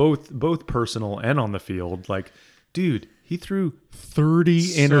of them. Both personal and on the field. Like, dude, he threw 30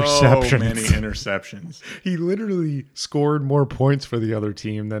 interceptions. So many interceptions. He literally scored more points for the other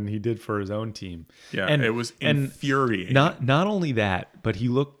team than he did for his own team. Yeah, it was infuriating. Not only that, but he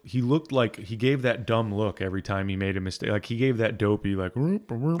looked like he gave that dumb look every time he made a mistake. Like he gave that dopey like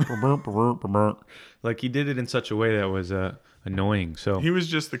he did it in such a way that was annoying. So he was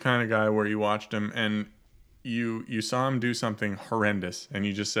just the kind of guy where you watched him and you saw him do something horrendous and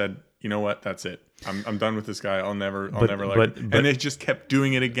you just said, you know what, that's it. I'm done with this guy. I'll never like it. And they just kept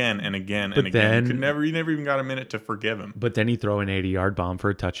doing it again and again and again. You never even got a minute to forgive him. But then he throw an 80-yard bomb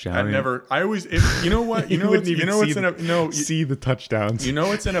for a touchdown. You know what? You know see the touchdowns. You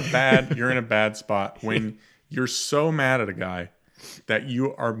know you're in a bad spot when you're so mad at a guy that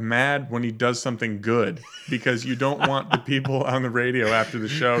you are mad when he does something good because you don't want the people on the radio after the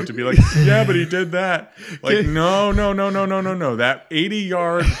show to be like, yeah, but he did that. Like, no. That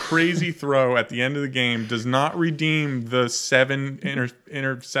 80-yard crazy throw at the end of the game does not redeem the 7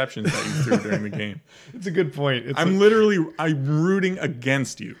 interceptions that you threw during the game. It's a good point. I'm rooting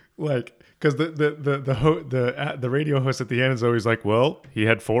against you. Like, because the radio host at the end is always like, well, he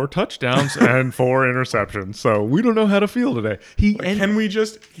had 4 touchdowns and 4 interceptions, so we don't know how to feel today. Can we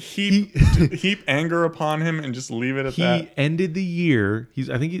just heap anger upon him and just leave it at that? He ended the year.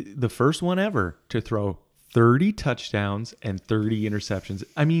 I think the first one ever to throw 30 touchdowns and 30 interceptions.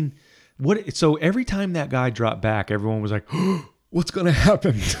 I mean, what? So every time that guy dropped back, everyone was like, oh, what's going to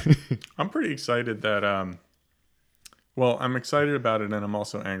happen? I'm pretty excited that. Well, I'm excited about it, and I'm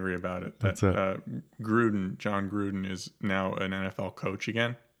also angry about it. That John Gruden, is now an NFL coach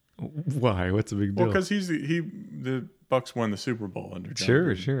again. Why? What's the big deal? Well, because the Bucs won the Super Bowl under John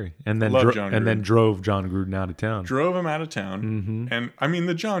Gruden. Sure. And then drove John Gruden out of town. Drove him out of town. And I mean,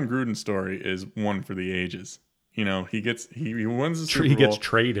 the John Gruden story is one for the ages. He wins the Super Bowl. He gets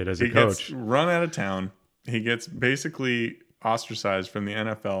traded as a coach. He gets run out of town. He gets basically ostracized from the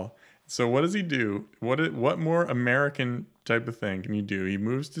NFL. So what does he do? What more American type of thing can you do? He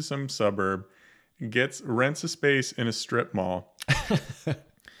moves to some suburb, rents a space in a strip mall,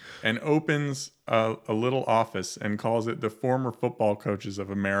 and opens a little office and calls it the Former Football Coaches of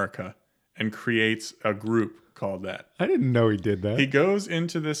America and creates a group called that. I didn't know he did that. He goes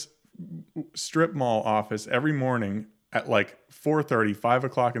into this strip mall office every morning at like 4:30, 5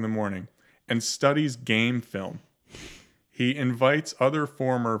 o'clock in the morning and studies game film. He invites other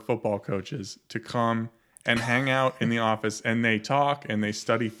former football coaches to come and hang out in the office, and they talk and they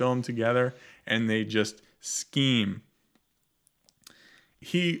study film together and they just scheme.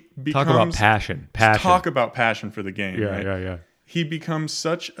 Talk about passion. Talk about passion for the game. Yeah. He becomes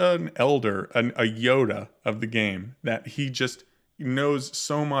such an elder, a Yoda of the game, that he just knows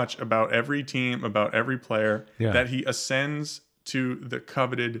so much about every team, about every player, that he ascends to the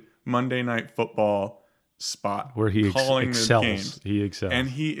coveted Monday Night Football spot where he excels. Games. He excels, and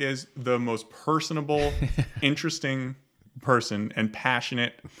he is the most personable, interesting person and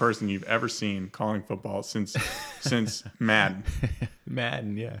passionate person you've ever seen calling football since Madden.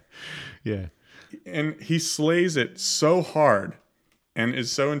 Madden, yeah. And he slays it so hard and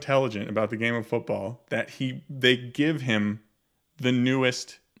is so intelligent about the game of football that they give him the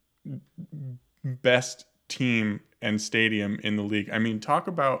newest, best team and stadium in the league. I mean, talk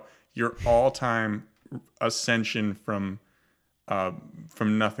about your all-time ascension from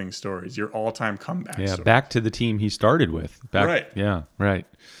nothing stories, your all-time comeback stories. Back to the team he started with. Right. Yeah, right.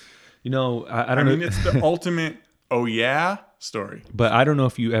 You know, I don't know. I mean, it's the ultimate oh yeah story. But I don't know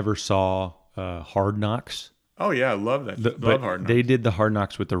if you ever saw Hard Knocks. Oh yeah, I love that. Love Hard Knocks. They did the Hard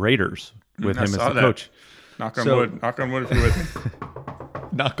Knocks with the Raiders with him as the coach. Knock on wood. Knock on wood if you're with me.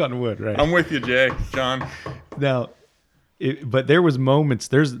 Knock on wood, right? I'm with you, John. Now, but there was moments.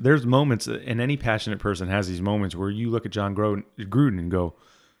 There's moments, and any passionate person has these moments where you look at John Gruden and go,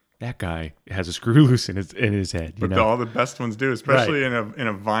 "That guy has a screw loose in his head." But all the best ones do, especially in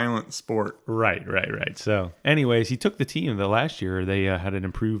a violent sport. Right. So, anyways, he took the team. The last year they had an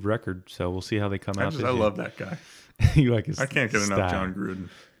improved record, so we'll see how they come out. I love that guy. You like his I can't get style. enough John Gruden.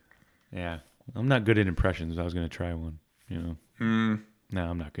 Yeah, I'm not good at impressions. I was going to try one. No,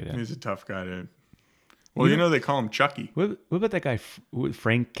 I'm not good at it. He's a tough guy, dude. Well, they call him Chucky. What about that guy,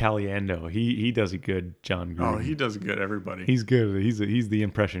 Frank Caliendo? He does a good John Gruden. Oh, he does a good everybody. He's good. He's the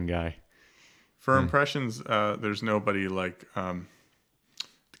impression guy. For impressions, there's nobody like the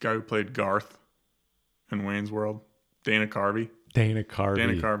guy who played Garth in Wayne's World, Dana Carvey. Dana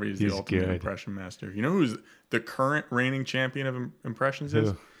Carvey is the ultimate impression master. You know who's the current reigning champion of impressions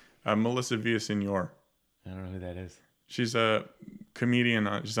is? Melissa Villaseñor. I don't know who that is. She's a comedian.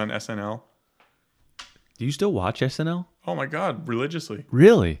 She's on SNL. Do you still watch SNL? Oh my God, religiously.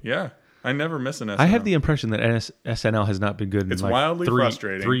 Really? Yeah. I never miss an SNL. I have the impression that SNL has not been good in wildly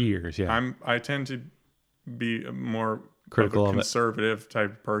frustrating. 3 years, yeah. I tend to be more critical of a conservative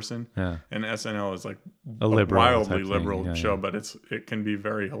type of person. Yeah. And SNL is like a wildly liberal show, but it can be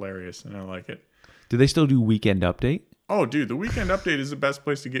very hilarious and I like it. Do they still do Weekend Update? Oh, dude, the Weekend Update is the best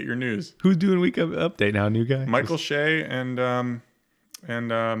place to get your news. Who's doing Weekend Update now? New guy? Michael Shea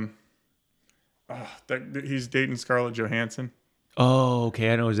he's dating Scarlett Johansson. Oh,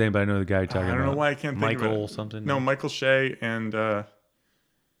 okay. I know his name, but I know the guy you're talking about. I don't know why I can't think of it. Michael something? No, Michael Shea and oh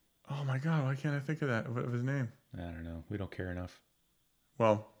my God, why can't I think of his name? I don't know. We don't care enough.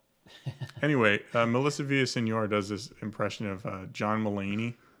 Well, anyway, Melissa Villaseñor does this impression of John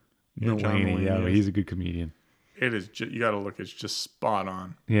Mulaney. Mulaney, yeah, he's a good comedian. It is. You got to look. It's just spot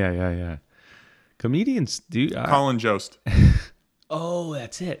on. Yeah. Comedians do. Colin Jost. Oh,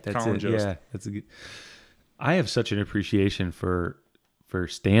 that's it. Colin Jost. Yeah, that's a good. I have such an appreciation for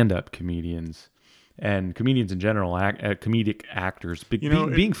stand-up comedians and comedians in general, comedic actors.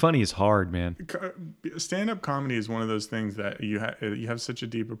 Being funny is hard, man. Stand-up comedy is one of those things that you have such a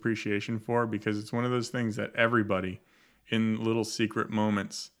deep appreciation for because it's one of those things that everybody in little secret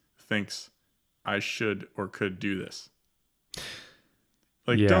moments thinks I should or could do this.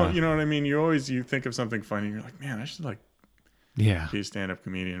 Like, don't, you know what I mean? You think of something funny and you're like, man, I should be a stand-up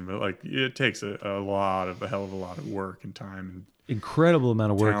comedian. But like, it takes a hell of a lot of work and time and incredible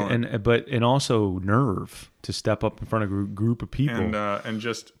amount of work talent. and also nerve to step up in front of a group of people and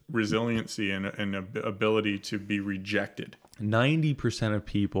just resiliency and ability to be rejected. 90% of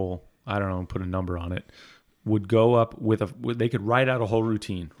people, I don't know, put a number on it, would go up they could write out a whole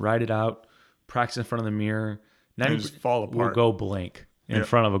routine, write it out, practice in front of the mirror. 90% just fall apart. will go blank in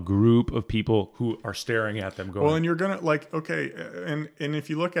front of a group of people who are staring at them going. Well, and you're going to okay. And if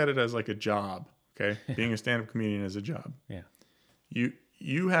you look at it as like a job, okay, being a stand-up comedian is a job. Yeah.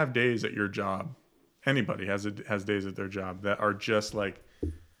 You have days at your job. Anybody has days at their job that are just like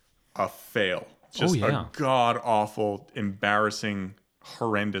a fail. Just a god-awful, embarrassing,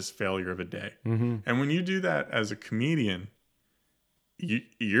 horrendous failure of a day. Mm-hmm. And when you do that as a comedian,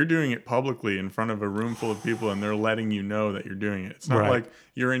 you're doing it publicly in front of a room full of people and they're letting you know that you're doing it. It's not like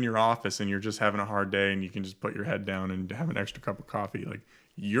you're in your office and you're just having a hard day and you can just put your head down and have an extra cup of coffee. Like,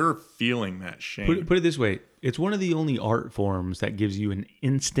 you're feeling that shame. Put it this way. It's one of the only art forms that gives you an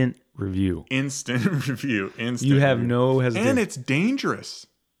instant review. You have no hesitation. And it's dangerous.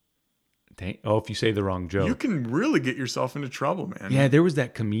 If you say the wrong joke. You can really get yourself into trouble, man. Yeah, there was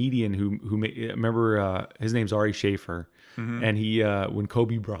that comedian who made, remember his name's Ari Schaefer. Mm-hmm. And he, when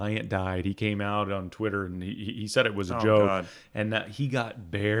Kobe Bryant died, he came out on Twitter and he said it was a joke. God. And he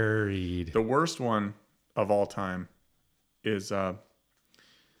got buried. The worst one of all time is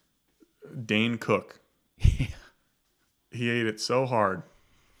Dane Cook. He ate it so hard.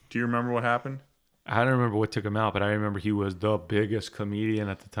 Do you remember what happened? I don't remember what took him out, but I remember he was the biggest comedian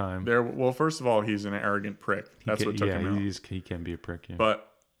at the time. Well, first of all, he's an arrogant prick. That's what took him out. He can be a prick, yeah. But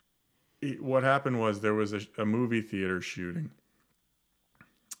what happened was there was a movie theater shooting.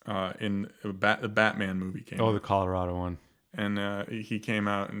 The Batman movie came out. The Colorado one. and he came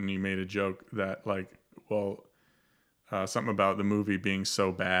out and he made a joke that something about the movie being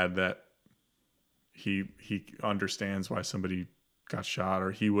so bad that he understands why somebody got shot,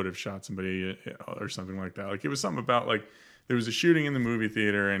 or he would have shot somebody, or something like that. Like, it was something about, like, there was a shooting in the movie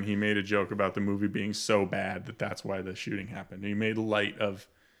theater and he made a joke about the movie being so bad that that's why the shooting happened. He made light of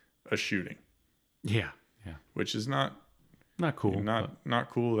a shooting. Yeah. Which is not cool. Not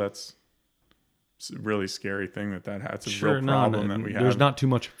cool. That's a really scary thing that that's a real problem that we have. There's not too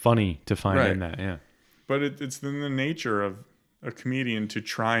much funny to find in that. Yeah. But it's in the nature of a comedian to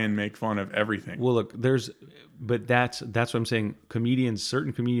try and make fun of everything. Well, look, but that's what I'm saying.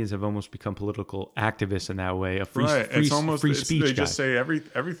 Certain comedians have almost become political activists in that way. Free speech. They just say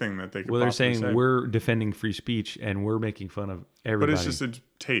everything that they could. Well, they're saying say. We're defending free speech and we're making fun of everybody. But it's just a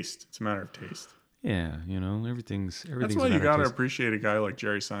taste. It's a matter of taste. Yeah, everything's. That's why you gotta appreciate a guy like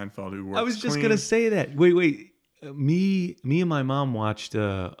Jerry Seinfeld who works. I was just gonna say that. Wait. Me and my mom watched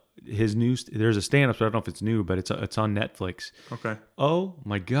his new. There's a stand-up, so I don't know if it's new, but it's on Netflix. Okay. Oh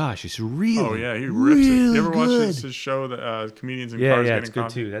my gosh, it's really. Oh yeah, he rips it. You ever watch his show, the Comedians in Cars Getting Coffee? Yeah, it's good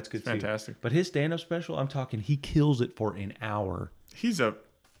too. That's good too. Fantastic. But his stand-up special, I'm talking, he kills it for an hour. He's a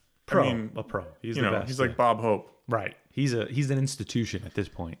pro. He's the best. He's like Bob Hope. Right. He's an institution at this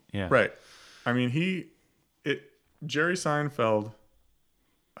point. Yeah. Right. I mean, Jerry Seinfeld,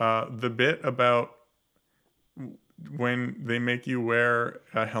 the bit about when they make you wear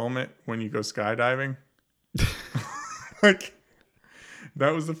a helmet when you go skydiving, like,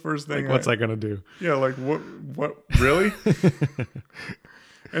 that was the first thing. Like, what's that gonna do? Yeah, like, what really?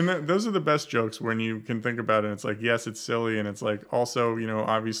 And those are the best jokes when you can think about it. It's like, yes, it's silly, and it's like, also,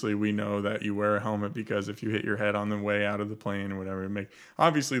 obviously we know that you wear a helmet because if you hit your head on the way out of the plane or whatever,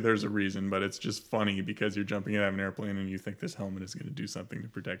 obviously there's a reason, but it's just funny because you're jumping out of an airplane and you think this helmet is going to do something to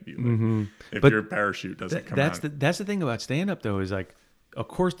protect you. If your parachute doesn't come out. That's the thing about stand-up, though, is like, of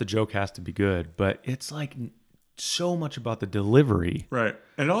course the joke has to be good, but it's like so much about the delivery. Right.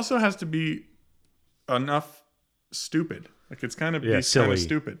 And it also has to be enough stupid. Like, it's kind of silly. Kind of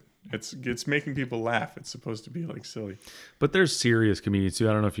stupid. It's making people laugh. It's supposed to be like silly. But there's serious comedians too.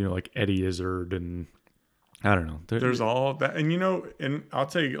 I don't know if you know, like Eddie Izzard, and I don't know. There's all that, and and I'll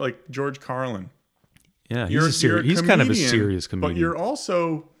tell you, like George Carlin. Yeah, he's kind of a serious comedian. But you're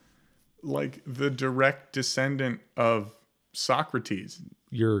also like the direct descendant of Socrates.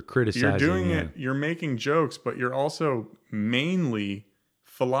 You're criticizing. You're doing it. You're making jokes, but you're also mainly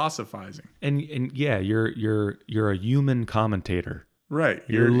philosophizing. And yeah, you're a human commentator. Right.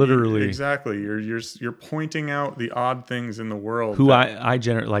 You're literally exactly. You're pointing out the odd things in the world. Who I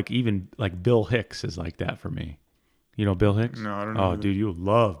generate, like, even like Bill Hicks is like that for me. You know Bill Hicks? No, I don't know. Oh, dude, you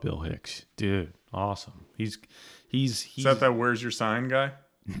love Bill Hicks. Dude, awesome. He's Is that Where's Your Sign guy?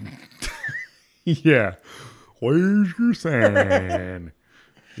 Yeah. Where's your sign?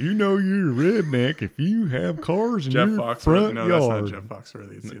 You know you're a redneck if you have cars in your front yard. That's not Jeff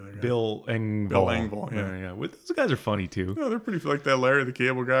Foxworthy. It's the other guy. Bill Engvall. Bill Engvall, yeah. Well, those guys are funny too. No, they're pretty, like that Larry the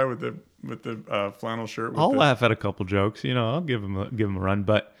Cable Guy with the flannel shirt. I'll laugh at a couple jokes. I'll give him a run.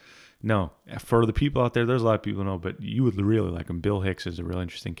 But no, for the people out there, there's a lot of people who know, but you would really like him. Bill Hicks is a real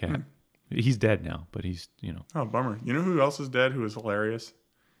interesting cat. He's dead now, but he's. Oh, bummer. You know who else is dead? Who is hilarious?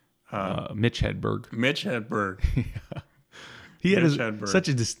 Mitch Hedberg. Mitch Hedberg. Yeah. He had such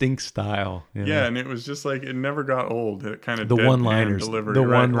a distinct style. Yeah, and it was just like, it never got old. It kind of the one-liners, delivered. The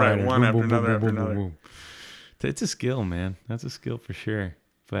one-liners, one after another after another. It's a skill, man. That's a skill for sure.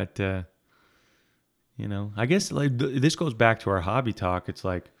 But I guess like this goes back to our hobby talk. It's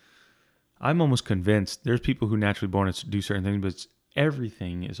like, I'm almost convinced there's people who naturally born to do certain things, but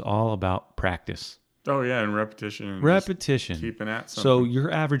everything is all about practice. Oh yeah, and repetition. And repetition. Keeping at something. So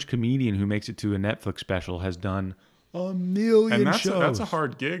your average comedian who makes it to a Netflix special has done a million shows. And that's a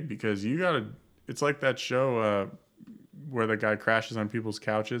hard gig because you gotta. It's like that show where the guy crashes on people's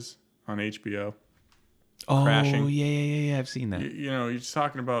couches on HBO. Oh, crashing. Yeah. I've seen that. You're just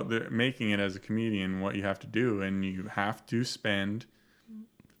talking about making it as a comedian, what you have to do, and you have to spend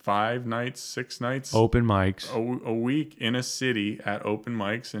 5 nights, 6 nights, open mics, a week in a city at open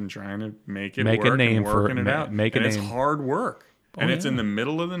mics and trying to make a name and working it out. Make a name. It's hard work, it's in the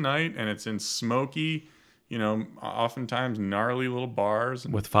middle of the night, and it's in smoky, oftentimes gnarly little bars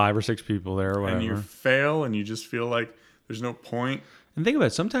with 5 or 6 people there, or whatever. And you fail, and you just feel like there's no point. And think about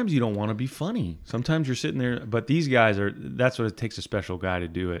it. Sometimes you don't want to be funny. Sometimes you're sitting there, but these guys are. That's what it takes, a special guy to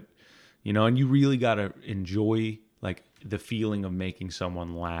do it. And you really got to enjoy like the feeling of making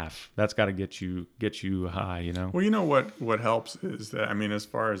someone laugh. That's got to get you high. Well, what helps is that, as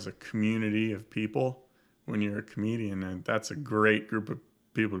far as a community of people, when you're a comedian, and that's a great group of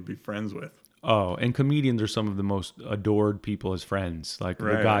people to be friends with. Oh, and comedians are some of the most adored people as friends. Like the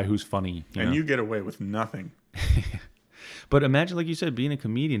Right. guy who's funny. And you get away with nothing. But imagine, like you said, being a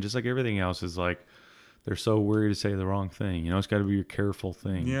comedian, just like everything else, is like they're so worried to say the wrong thing. It's got to be a careful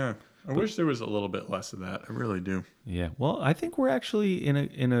thing. Yeah. I wish there was a little bit less of that. I really do. Yeah. Well, I think we're actually in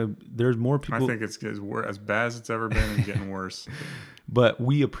a. There's more people. I think it's as bad as it's ever been and getting worse. But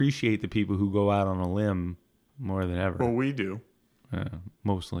we appreciate the people who go out on a limb more than ever. Well, we do.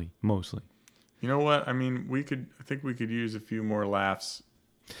 Mostly. You know what? I mean, I think we could use a few more laughs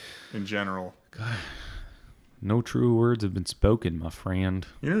in general. God. No true words have been spoken, my friend.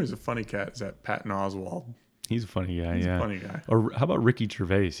 You know who's a funny cat? Is that Patton Oswalt. He's a funny guy, He's yeah. a funny guy. Or how about Ricky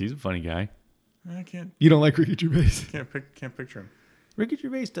Gervais? He's a funny guy. I can't. You don't like Ricky Gervais? Can't picture him. Ricky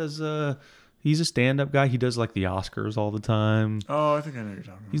Gervais does. He's a stand-up guy. He does like the Oscars all the time. Oh, I think I know what you're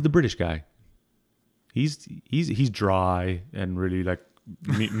talking about. He's the British guy. He's dry and really like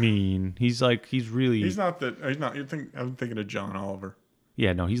mean. He's really. He's not. I'm thinking of John Oliver.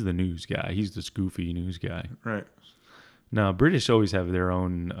 Yeah, no, he's the news guy. He's the goofy news guy. Right. No, British always have their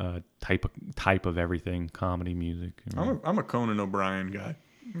own type of everything, comedy, music. I'm a Conan O'Brien guy.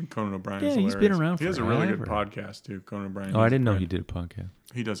 Conan O'Brien. Yeah, is he's been around. He has a really good podcast too. Conan O'Brien. Oh, I didn't know he did a podcast.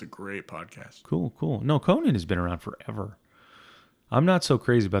 He does a great podcast. Cool. No, Conan has been around forever. I'm not so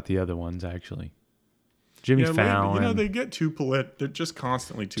crazy about the other ones actually. Jimmy Fallon. They get too They're just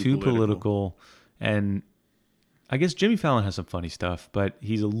constantly too political, and I guess Jimmy Fallon has some funny stuff, but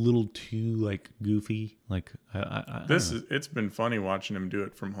he's a little too like goofy. Like it's been funny watching him do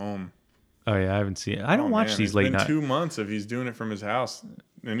it from home. Oh yeah, I haven't seen it. I don't watch these late night. It's been 2 months if he's doing it from his house,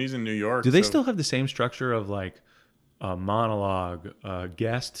 and he's in New York. Do they still have the same structure of like a monologue,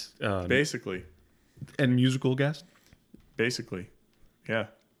 guest, basically, and musical guest? Basically, yeah.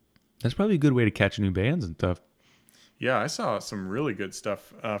 That's probably a good way to catch new bands and stuff. Yeah, I saw some really good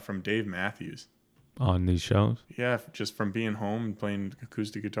stuff from Dave Matthews on these shows. Yeah, just from being home and playing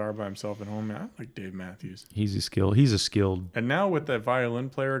acoustic guitar by himself at home. I like Dave Matthews. He's a skilled. And now with that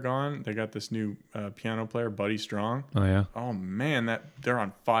violin player gone, they got this new piano player, Buddy Strong. Oh yeah. Oh man, they're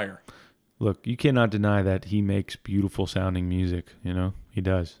on fire. Look, you cannot deny that he makes beautiful sounding music. He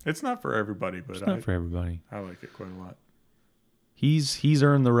does. It's not for everybody, but it's not for everybody. I like it quite a lot. He's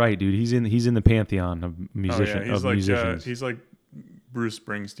earned the right, dude. He's in the pantheon of musicians. He's like Bruce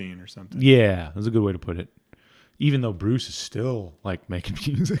Springsteen or something. Yeah, that's a good way to put it. Even though Bruce is still like making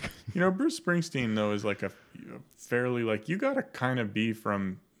music. Bruce Springsteen though is like a fairly like you gotta kind of be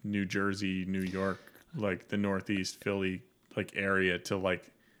from New Jersey, New York, like the Northeast Philly like area to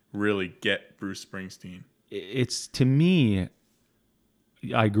like really get Bruce Springsteen. It's to me.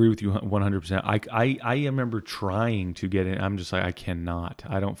 I agree with you 100%. I remember trying to get it. I'm just like, I cannot.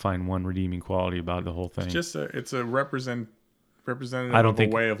 I don't find one redeeming quality about the whole thing. It's just it's a representative of a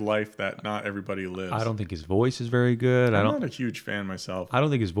way of life that not everybody lives. I don't think his voice is very good. I'm not a huge fan myself. I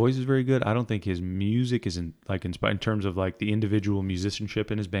don't think his voice is very good. I don't think his music is in terms of like the individual musicianship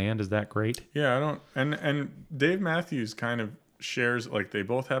in his band is that great. Yeah, I don't. And Dave Matthews kind of shares like they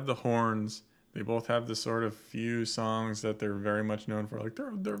both have the horns. They both have the sort of few songs that they're very much known for. Like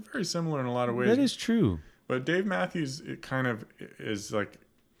they're very similar in a lot of ways. That is true. But Dave Matthews, it kind of is like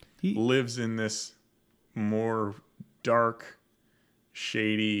he lives in this more dark,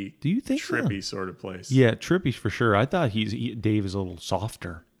 shady, trippy sort of place. Yeah, trippy for sure. I thought Dave is a little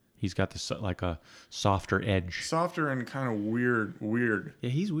softer. He's got this like a softer edge. Softer and kind of weird. Yeah,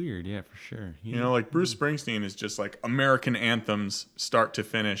 he's weird. Yeah, for sure. Like Bruce Springsteen is just like American anthems, start to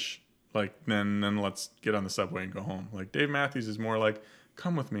finish. Like then let's get on the subway and go home. Like Dave Matthews is more like,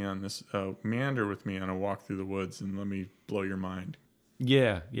 come with me on this, meander with me on a walk through the woods and let me blow your mind.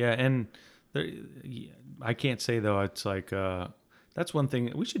 Yeah, and I can't say though. It's like that's one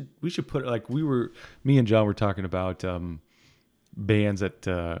thing we should put like me and John were talking about bands that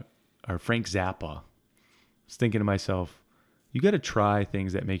are Frank Zappa. I was thinking to myself, you got to try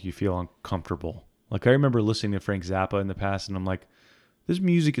things that make you feel uncomfortable. Like I remember listening to Frank Zappa in the past, and I'm like, this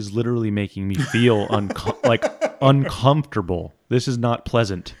music is literally making me feel uncomfortable. This is not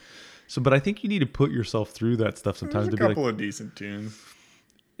pleasant. So, but I think you need to put yourself through that stuff sometimes. There's a couple of decent tunes.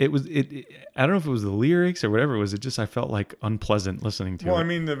 I don't know if it was the lyrics or whatever it was. It just I felt like unpleasant listening to it. Well, I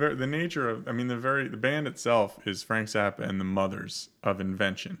mean the nature of the band itself is Frank Zappa and the Mothers of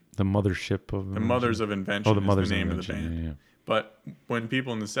Invention. The Mothership of the Mothers of Invention. Oh, the Mothers is the name of the band. Yeah. But when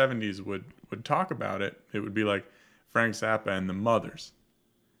people in the 70s would talk about it, it would be like Frank Zappa and the Mothers,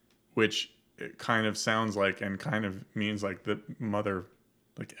 which it kind of sounds like and kind of means like the mother,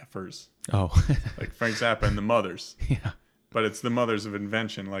 like effers. Oh. Like Frank Zappa and the Mothers. Yeah. But it's the Mothers of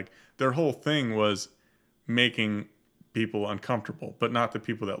Invention. Like their whole thing was making people uncomfortable, but not the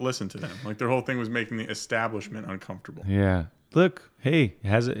people that listen to them. Like their whole thing was making the establishment uncomfortable. Yeah. Look, hey,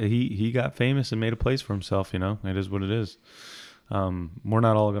 he got famous and made a place for himself, you know? It is what it is. We're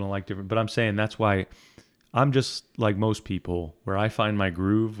not all going to like different, but I'm saying that's why I'm just like most people, where I find my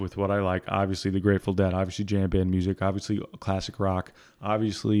groove with what I like. Obviously the Grateful Dead, obviously jam band music, obviously classic rock,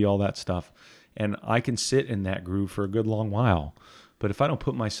 obviously all that stuff. And I can sit in that groove for a good long while. But if I don't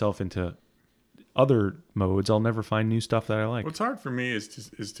put myself into other modes, I'll never find new stuff that I like. What's hard for me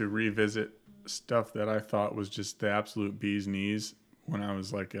is to revisit stuff that I thought was just the absolute bee's knees when I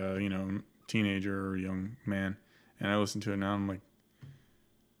was like a teenager or a young man, and I listen to it now. I'm like,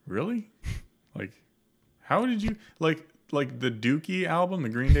 really? Like, how did you like the Dookie album, the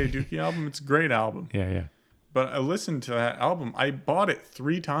Green Day Dookie album? It's a great album. Yeah. But I listened to that album. I bought it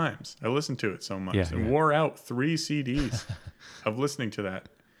 3 times. I listened to it so much and wore out 3 CDs of listening to that.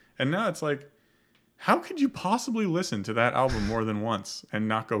 And now it's like, how could you possibly listen to that album more than once and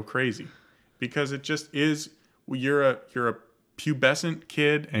not go crazy? Because it just is. You're a pubescent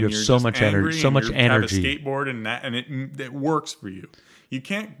kid, and you have you're so just much angry, energy, so much energy. You have a skateboard, and it works for you. You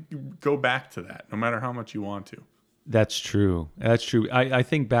can't go back to that, no matter how much you want to. That's true. I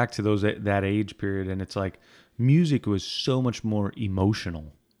think back to that age period, and it's like music was so much more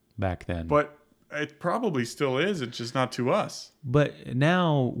emotional back then. But it probably still is. It's just not to us. But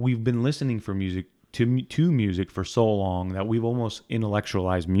now we've been listening for music to music for so long that we've almost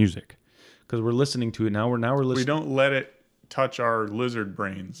intellectualized music, because we're listening to it now. We're listening. We don't let it touch our lizard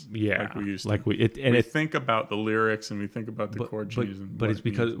brains like we used to. We think about the lyrics and we think about the chord changes. But it's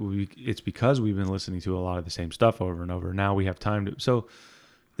because we've been listening to a lot of the same stuff over and over. Now we have time to. So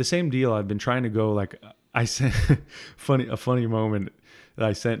the same deal. I've been trying to go like I sent a funny moment that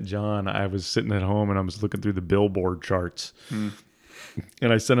I sent John. I was sitting at home and I was looking through the Billboard charts.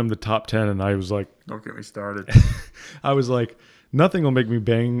 And I sent him the top 10, and I was like, don't get me started. I was like, nothing will make me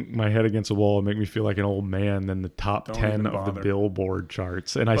bang my head against a wall and make me feel like an old man than the top 10 of the Billboard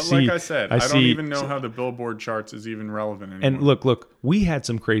charts. And like I said, I don't even know how the Billboard charts is even relevant anymore. And look, we had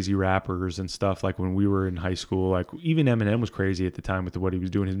some crazy rappers and stuff like when we were in high school. Like even Eminem was crazy at the time with what he was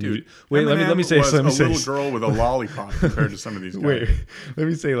doing. His music. Wait, Eminem let me say was a little girl with a lollipop compared to some of these guys. Wait, let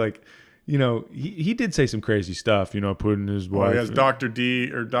me say like, he did say some crazy stuff, putting his wife. He has Dr.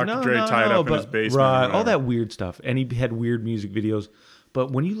 D or Dr. Dre tied up in his basement. Right, all that weird stuff. And he had weird music videos.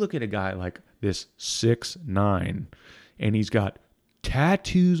 But when you look at a guy like this 6'9", and he's got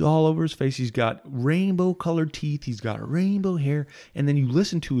tattoos all over his face, he's got rainbow colored teeth, he's got rainbow hair, and then you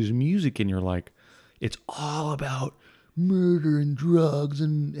listen to his music and you're like, it's all about murder and drugs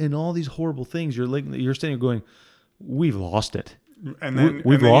and all these horrible things. You're sitting there going, we've lost it. And then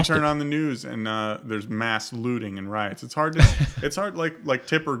you turn on the news and there's mass looting and riots. It's hard like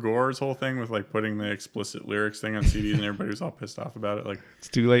Tipper Gore's whole thing with like putting the explicit lyrics thing on CDs and everybody was all pissed off about it. Like it's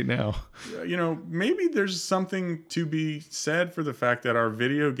too late now. Maybe there's something to be said for the fact that our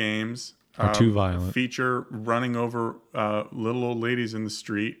video games are too violent. Feature running over little old ladies in the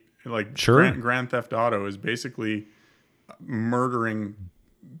street. Like sure. Grand Theft Auto is basically murdering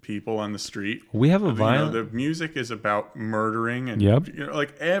people on the street. We have a violent. The music is about murdering and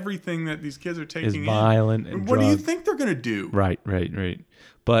like everything that these kids are taking is violent. And what do you think they're gonna do? Right.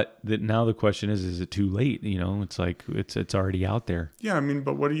 But now the question is it too late? It's like it's already out there. Yeah, I mean,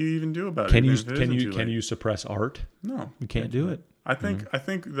 but what do you even do about it? Can you suppress art? No, you can't do it. I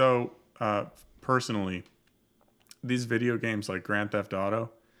think though, personally, these video games like Grand Theft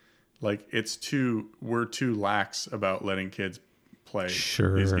Auto, like we're too lax about letting kids play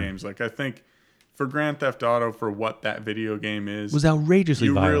these games. Like I think for Grand Theft Auto, for what that video game is, was outrageously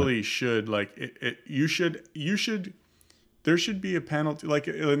violent. You really should you should there should be a penalty, like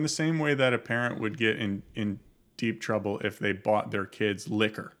in the same way that a parent would get in deep trouble if they bought their kids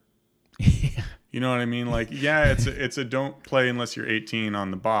liquor. You know what I mean? Like, yeah, it's a don't play unless you're 18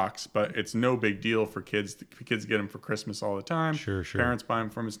 on the box, but it's no big deal for kids. Kids get them for Christmas all the time. Sure. Parents buy them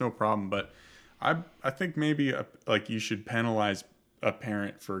for them. It's no problem. But I think maybe like you should penalize a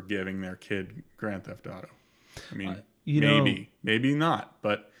parent for giving their kid Grand Theft Auto. I mean, maybe not,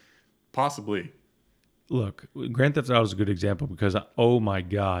 but possibly. Look, Grand Theft Auto is a good example because, oh my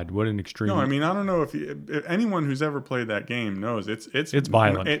God, what an extreme. No, I mean, I don't know if anyone who's ever played that game knows it's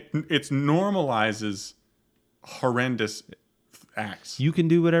violent. It normalizes horrendous acts. You can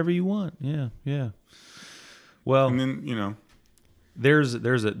do whatever you want. Yeah. Well, and then, There's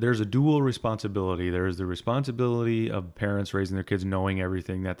a dual responsibility. There's the responsibility of parents raising their kids, knowing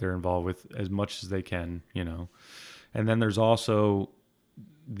everything that they're involved with as much as they can, and then there's also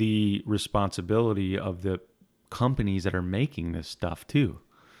the responsibility of the companies that are making this stuff too.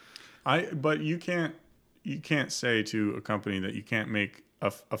 But you can't you can't say to a company that you can't make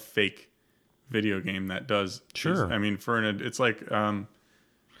a fake video game that does. Sure. I mean, it's like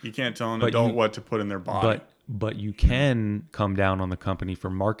you can't tell an adult what to put in their body. But you can come down on the company for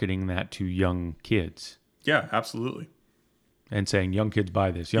marketing that to young kids. Yeah, absolutely. And saying, young kids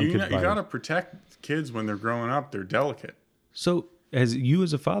buy this, you got to protect kids when they're growing up. They're delicate. So as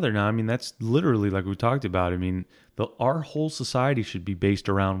a father now, I mean, that's literally like we talked about. I mean, our whole society should be based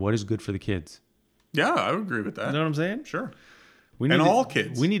around what is good for the kids. Yeah, I would agree with that. You know what I'm saying? Sure. All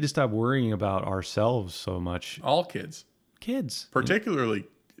kids. We need to stop worrying about ourselves so much. All kids. Kids. Particularly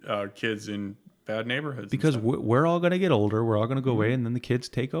kids in bad neighborhoods. Because we're all going to get older. We're all going to go away, and then the kids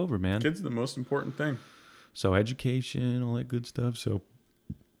take over, man. Kids are the most important thing. So education, all that good stuff. So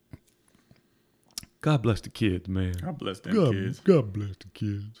God bless the kids, man. God bless them kids. God bless the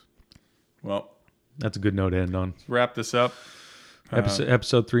kids. Well, that's a good note to end on. Let's wrap this up.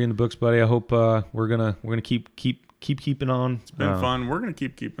 Episode 3 in the books, buddy. I hope we're gonna keep keeping on. It's been fun. We're gonna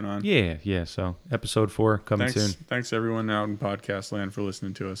keep keeping on. Yeah. So episode 4 coming soon. Thanks everyone out in podcast land for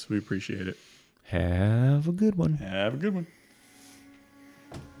listening to us. We appreciate it. Have a good one. Have a good one.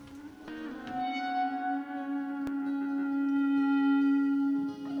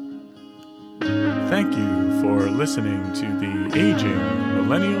 Thank you for listening to the Aging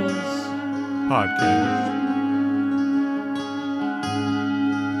Millennials Podcast.